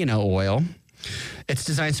oregano oil. It's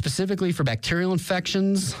designed specifically for bacterial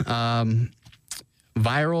infections,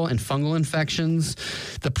 viral and fungal infections.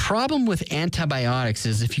 The problem with antibiotics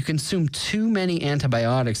is if you consume too many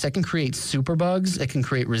antibiotics, that can create superbugs, it can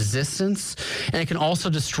create resistance, and it can also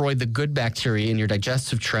destroy the good bacteria in your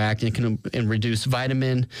digestive tract, and it can reduce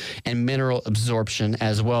vitamin and mineral absorption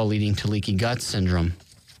as well, leading to leaky gut syndrome.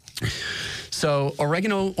 So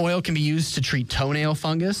oregano oil can be used to treat toenail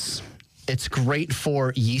fungus. It's great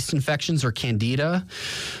for yeast infections or candida,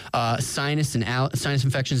 sinus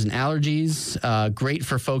infections and allergies. Great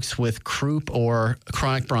for folks with croup or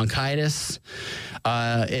chronic bronchitis.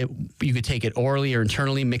 You could take it orally or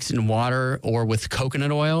internally, mix it in water or with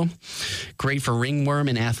coconut oil. Great for ringworm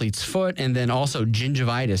and athlete's foot, and then also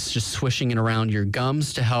gingivitis, just swishing it around your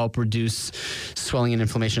gums to help reduce swelling and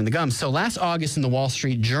inflammation in the gums. So last August in the Wall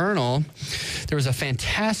Street Journal, there was a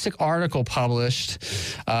fantastic article published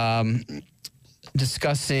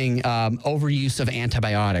discussing overuse of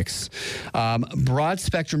antibiotics.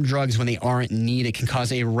 Broad-spectrum drugs, when they aren't needed, can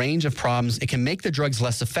cause a range of problems. It can make the drugs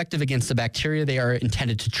less effective against the bacteria they are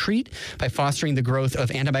intended to treat by fostering the growth of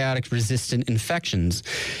antibiotic-resistant infections.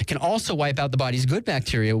 It can also wipe out the body's good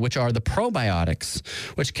bacteria, which are the probiotics,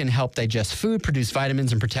 which can help digest food, produce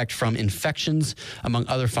vitamins, and protect from infections, among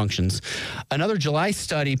other functions. Another July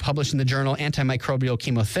study published in the journal Antimicrobial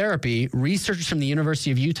Chemotherapy, researchers from the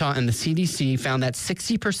University of Utah and the CDC found that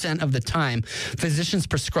 60% of the time physicians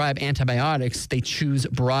prescribe antibiotics, they choose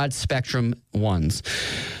broad-spectrum ones.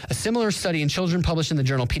 A similar study in children published in the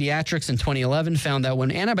journal Pediatrics in 2011 found that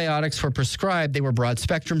when antibiotics were prescribed, they were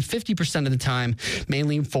broad-spectrum 50% of the time,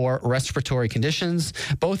 mainly for respiratory conditions.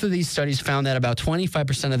 Both of these studies found that about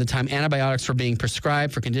 25% of the time antibiotics were being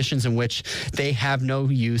prescribed for conditions in which they have no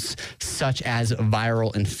use, such as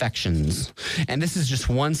viral infections. And this is just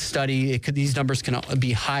one study. These numbers can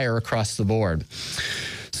be higher across the board.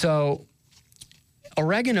 So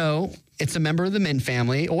oregano, it's a member of the mint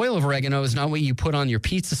family. Oil of oregano is not what you put on your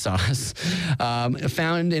pizza sauce.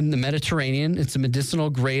 Found in the Mediterranean, it's a medicinal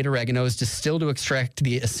grade. Oregano is distilled to extract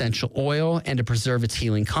the essential oil and to preserve its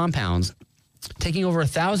healing compounds. taking over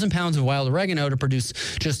 1,000 pounds of wild oregano to produce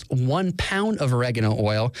just 1 pound of oregano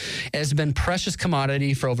oil. It has been a precious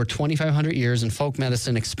commodity for over 2,500 years in folk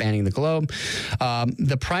medicine expanding the globe.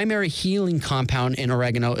 The primary healing compound in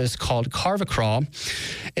oregano is called carvacrol.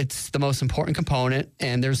 It's the most important component,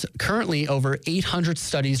 and there's currently over 800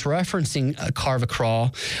 studies referencing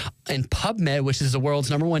carvacrol in PubMed, which is the world's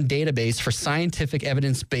 #1 database for scientific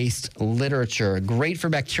evidence-based literature. Great for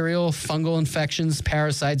bacterial, fungal infections,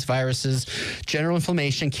 parasites, viruses, general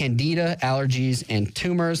inflammation, candida, allergies, and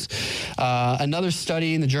tumors. Another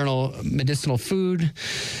study in the journal Medicinal Food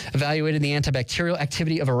evaluated the antibacterial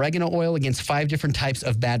activity of oregano oil against 5 different types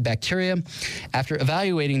of bad bacteria. After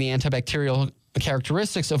evaluating the antibacterial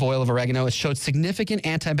characteristics of oil of oregano, it showed significant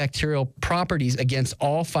antibacterial properties against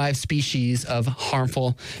all 5 species of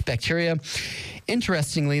harmful bacteria.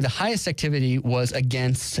 Interestingly, the highest activity was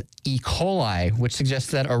against E. coli, which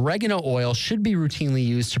suggests that oregano oil should be routinely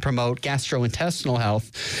used to promote gastrointestinal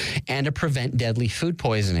health and to prevent deadly food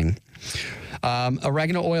poisoning.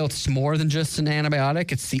 Oregano oil, it's more than just an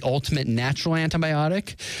antibiotic. It's the ultimate natural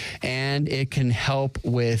antibiotic, and it can help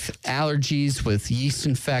with allergies, with yeast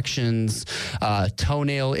infections,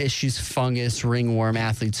 toenail issues, fungus, ringworm,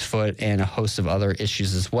 athlete's foot, and a host of other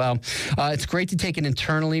issues as well. It's great to take it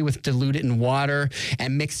internally with diluted in water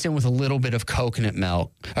and mixed in with a little bit of coconut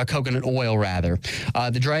oil rather.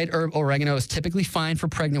 The dried herb oregano is typically fine for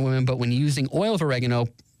pregnant women, but when using oil of oregano,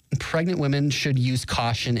 pregnant women should use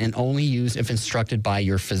caution and only use if instructed by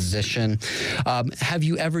your physician. Have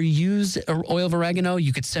you ever used oil of oregano?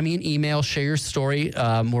 You could send me an email, share your story.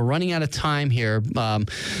 We're running out of time here,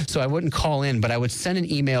 so I wouldn't call in, but I would send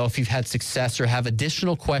an email if you've had success or have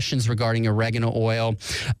additional questions regarding oregano oil,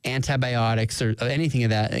 antibiotics, or anything of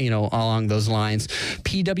that, along those lines.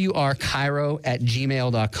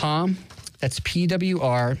 pwrchiro@gmail.com. That's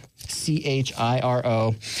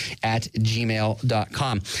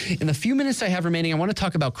pwrchiro@gmail.com. In the few minutes I have remaining, I want to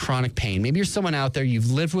talk about chronic pain. Maybe you're someone out there, you've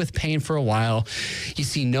lived with pain for a while, you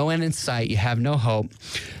see no end in sight, you have no hope,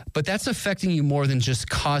 but that's affecting you more than just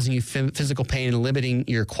causing you physical pain and limiting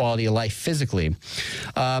your quality of life physically.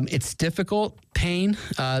 It's difficult pain.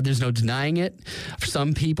 There's no denying it. For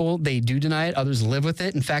some people, they do deny it. Others live with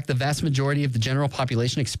it. In fact, the vast majority of the general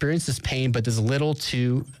population experiences pain, but does little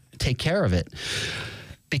to take care of it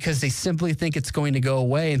because they simply think it's going to go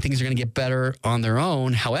away and things are going to get better on their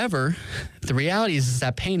own. However, the reality is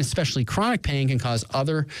that pain, especially chronic pain, can cause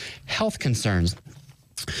other health concerns.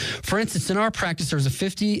 For instance, in our practice, there was a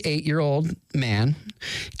 58-year-old man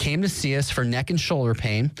came to see us for neck and shoulder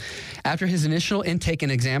pain. After his initial intake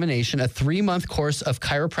and examination, a 3-month course of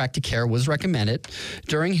chiropractic care was recommended.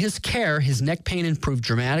 During his care, his neck pain improved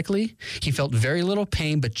dramatically. He felt very little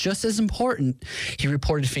pain, but just as important, he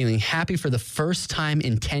reported feeling happy for the first time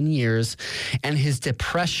in 10 years, and his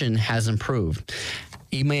depression has improved.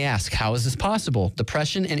 You may ask, how is this possible?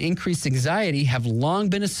 Depression and increased anxiety have long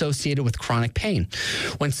been associated with chronic pain.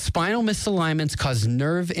 When spinal misalignments cause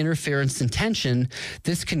nerve interference and tension,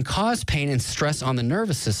 this can cause pain and stress on the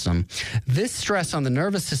nervous system. This stress on the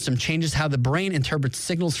nervous system changes how the brain interprets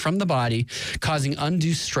signals from the body, causing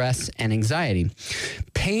undue stress and anxiety.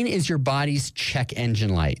 Pain is your body's check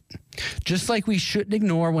engine light. Just like we shouldn't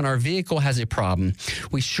ignore when our vehicle has a problem,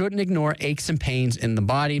 we shouldn't ignore aches and pains in the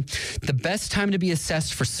body. The best time to be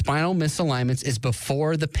assessed for spinal misalignments is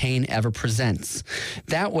before the pain ever presents.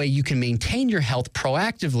 That way you can maintain your health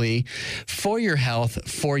proactively for your health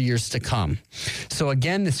for years to come. So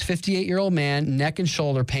again, this 58-year-old man, neck and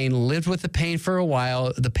shoulder pain, lived with the pain for a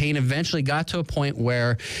while. The pain eventually got to a point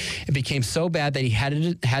where it became so bad that he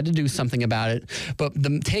had to do something about it. But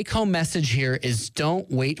the take-home message here is don't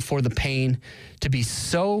wait for the pain to be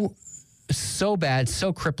so bad,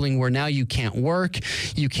 so crippling where now you can't work,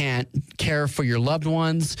 you can't care for your loved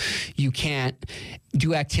ones, you can't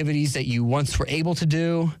do activities that you once were able to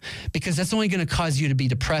do, because that's only going to cause you to be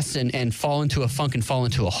depressed and fall into a funk and fall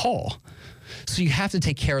into a hole. So you have to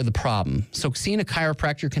take care of the problem. So seeing a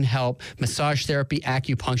chiropractor can help. Massage therapy,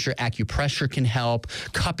 acupuncture, acupressure can help.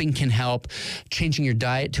 Cupping can help. Changing your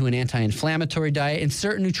diet to an anti-inflammatory diet, and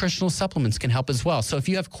certain nutritional supplements can help as well. So if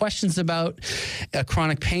you have questions about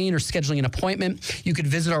chronic pain or scheduling an appointment, you could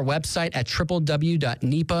visit our website at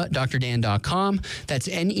www.nepadrdan.com. That's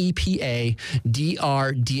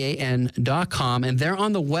NEPADRDAN.com. And there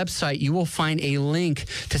on the website, you will find a link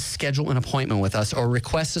to schedule an appointment with us or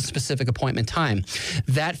request a specific appointment appointment time.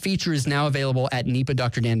 That feature is now available at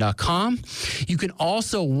NEPADrDan.com. You can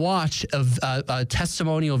also watch a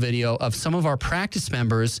testimonial video of some of our practice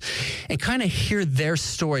members and kind of hear their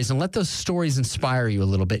stories and let those stories inspire you a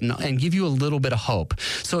little bit and give you a little bit of hope.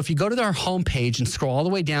 So if you go to our homepage and scroll all the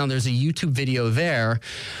way down, there's a YouTube video there.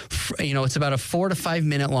 It's about a 4 to 5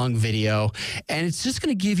 minute long video, and it's just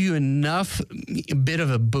going to give you a bit of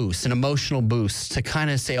a boost, an emotional boost to kind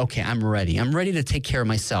of say, okay, I'm ready. I'm ready to take care of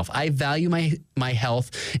myself. I value my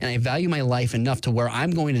health and I value my life enough to where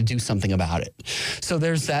I'm going to do something about it. So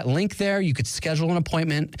there's that link there. You could schedule an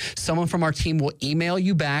appointment. Someone from our team will email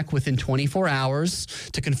you back within 24 hours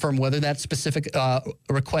to confirm whether that specific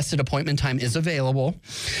requested appointment time is available.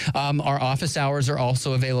 Our office hours are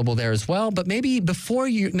also available there as well. But maybe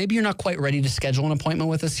you're not quite ready to schedule an appointment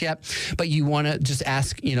with us yet, but you want to just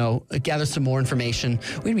ask, gather some more information.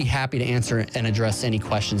 We'd be happy to answer and address any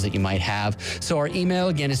questions that you might have. So our email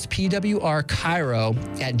again is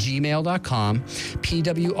pwrchiro@gmail.com,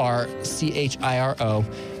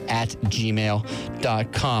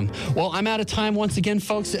 pwrchiro@gmail.com. Well, I'm out of time once again,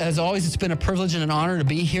 folks. As always, it's been a privilege and an honor to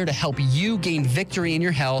be here to help you gain victory in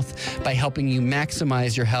your health by helping you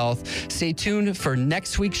maximize your health. Stay tuned for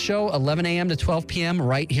next week's show, 11 a.m. to 12 p.m.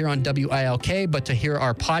 right here on WILK. But to hear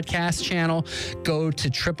our podcast channel, go to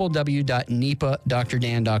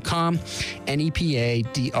www.NEPADrDan.com,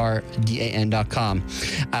 NEPADRDAN.com.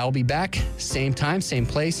 I'll be back, same time, same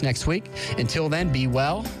place next week. Until then, be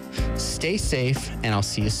well, stay safe, and I'll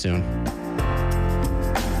see you soon.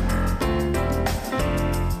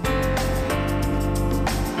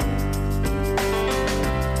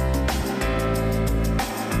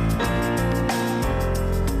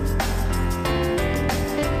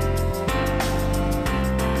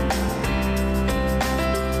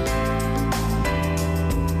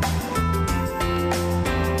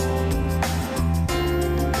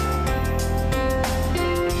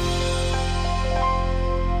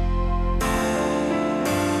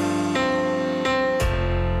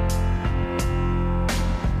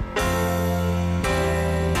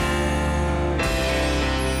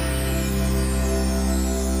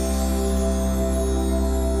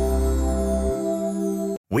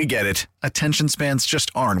 We get it. Attention spans just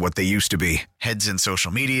aren't what they used to be. Heads in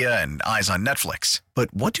social media and eyes on Netflix.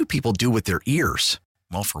 But what do people do with their ears?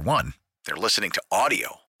 Well, for one, they're listening to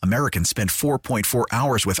audio. Americans spend 4.4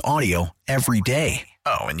 hours with audio every day.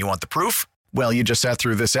 Oh, and you want the proof? Well, you just sat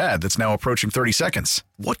through this ad that's now approaching 30 seconds.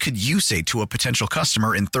 What could you say to a potential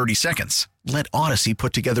customer in 30 seconds? Let Odyssey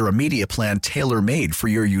put together a media plan tailor-made for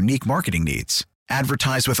your unique marketing needs.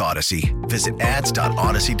 Advertise with Odyssey. Visit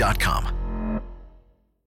ads.odyssey.com.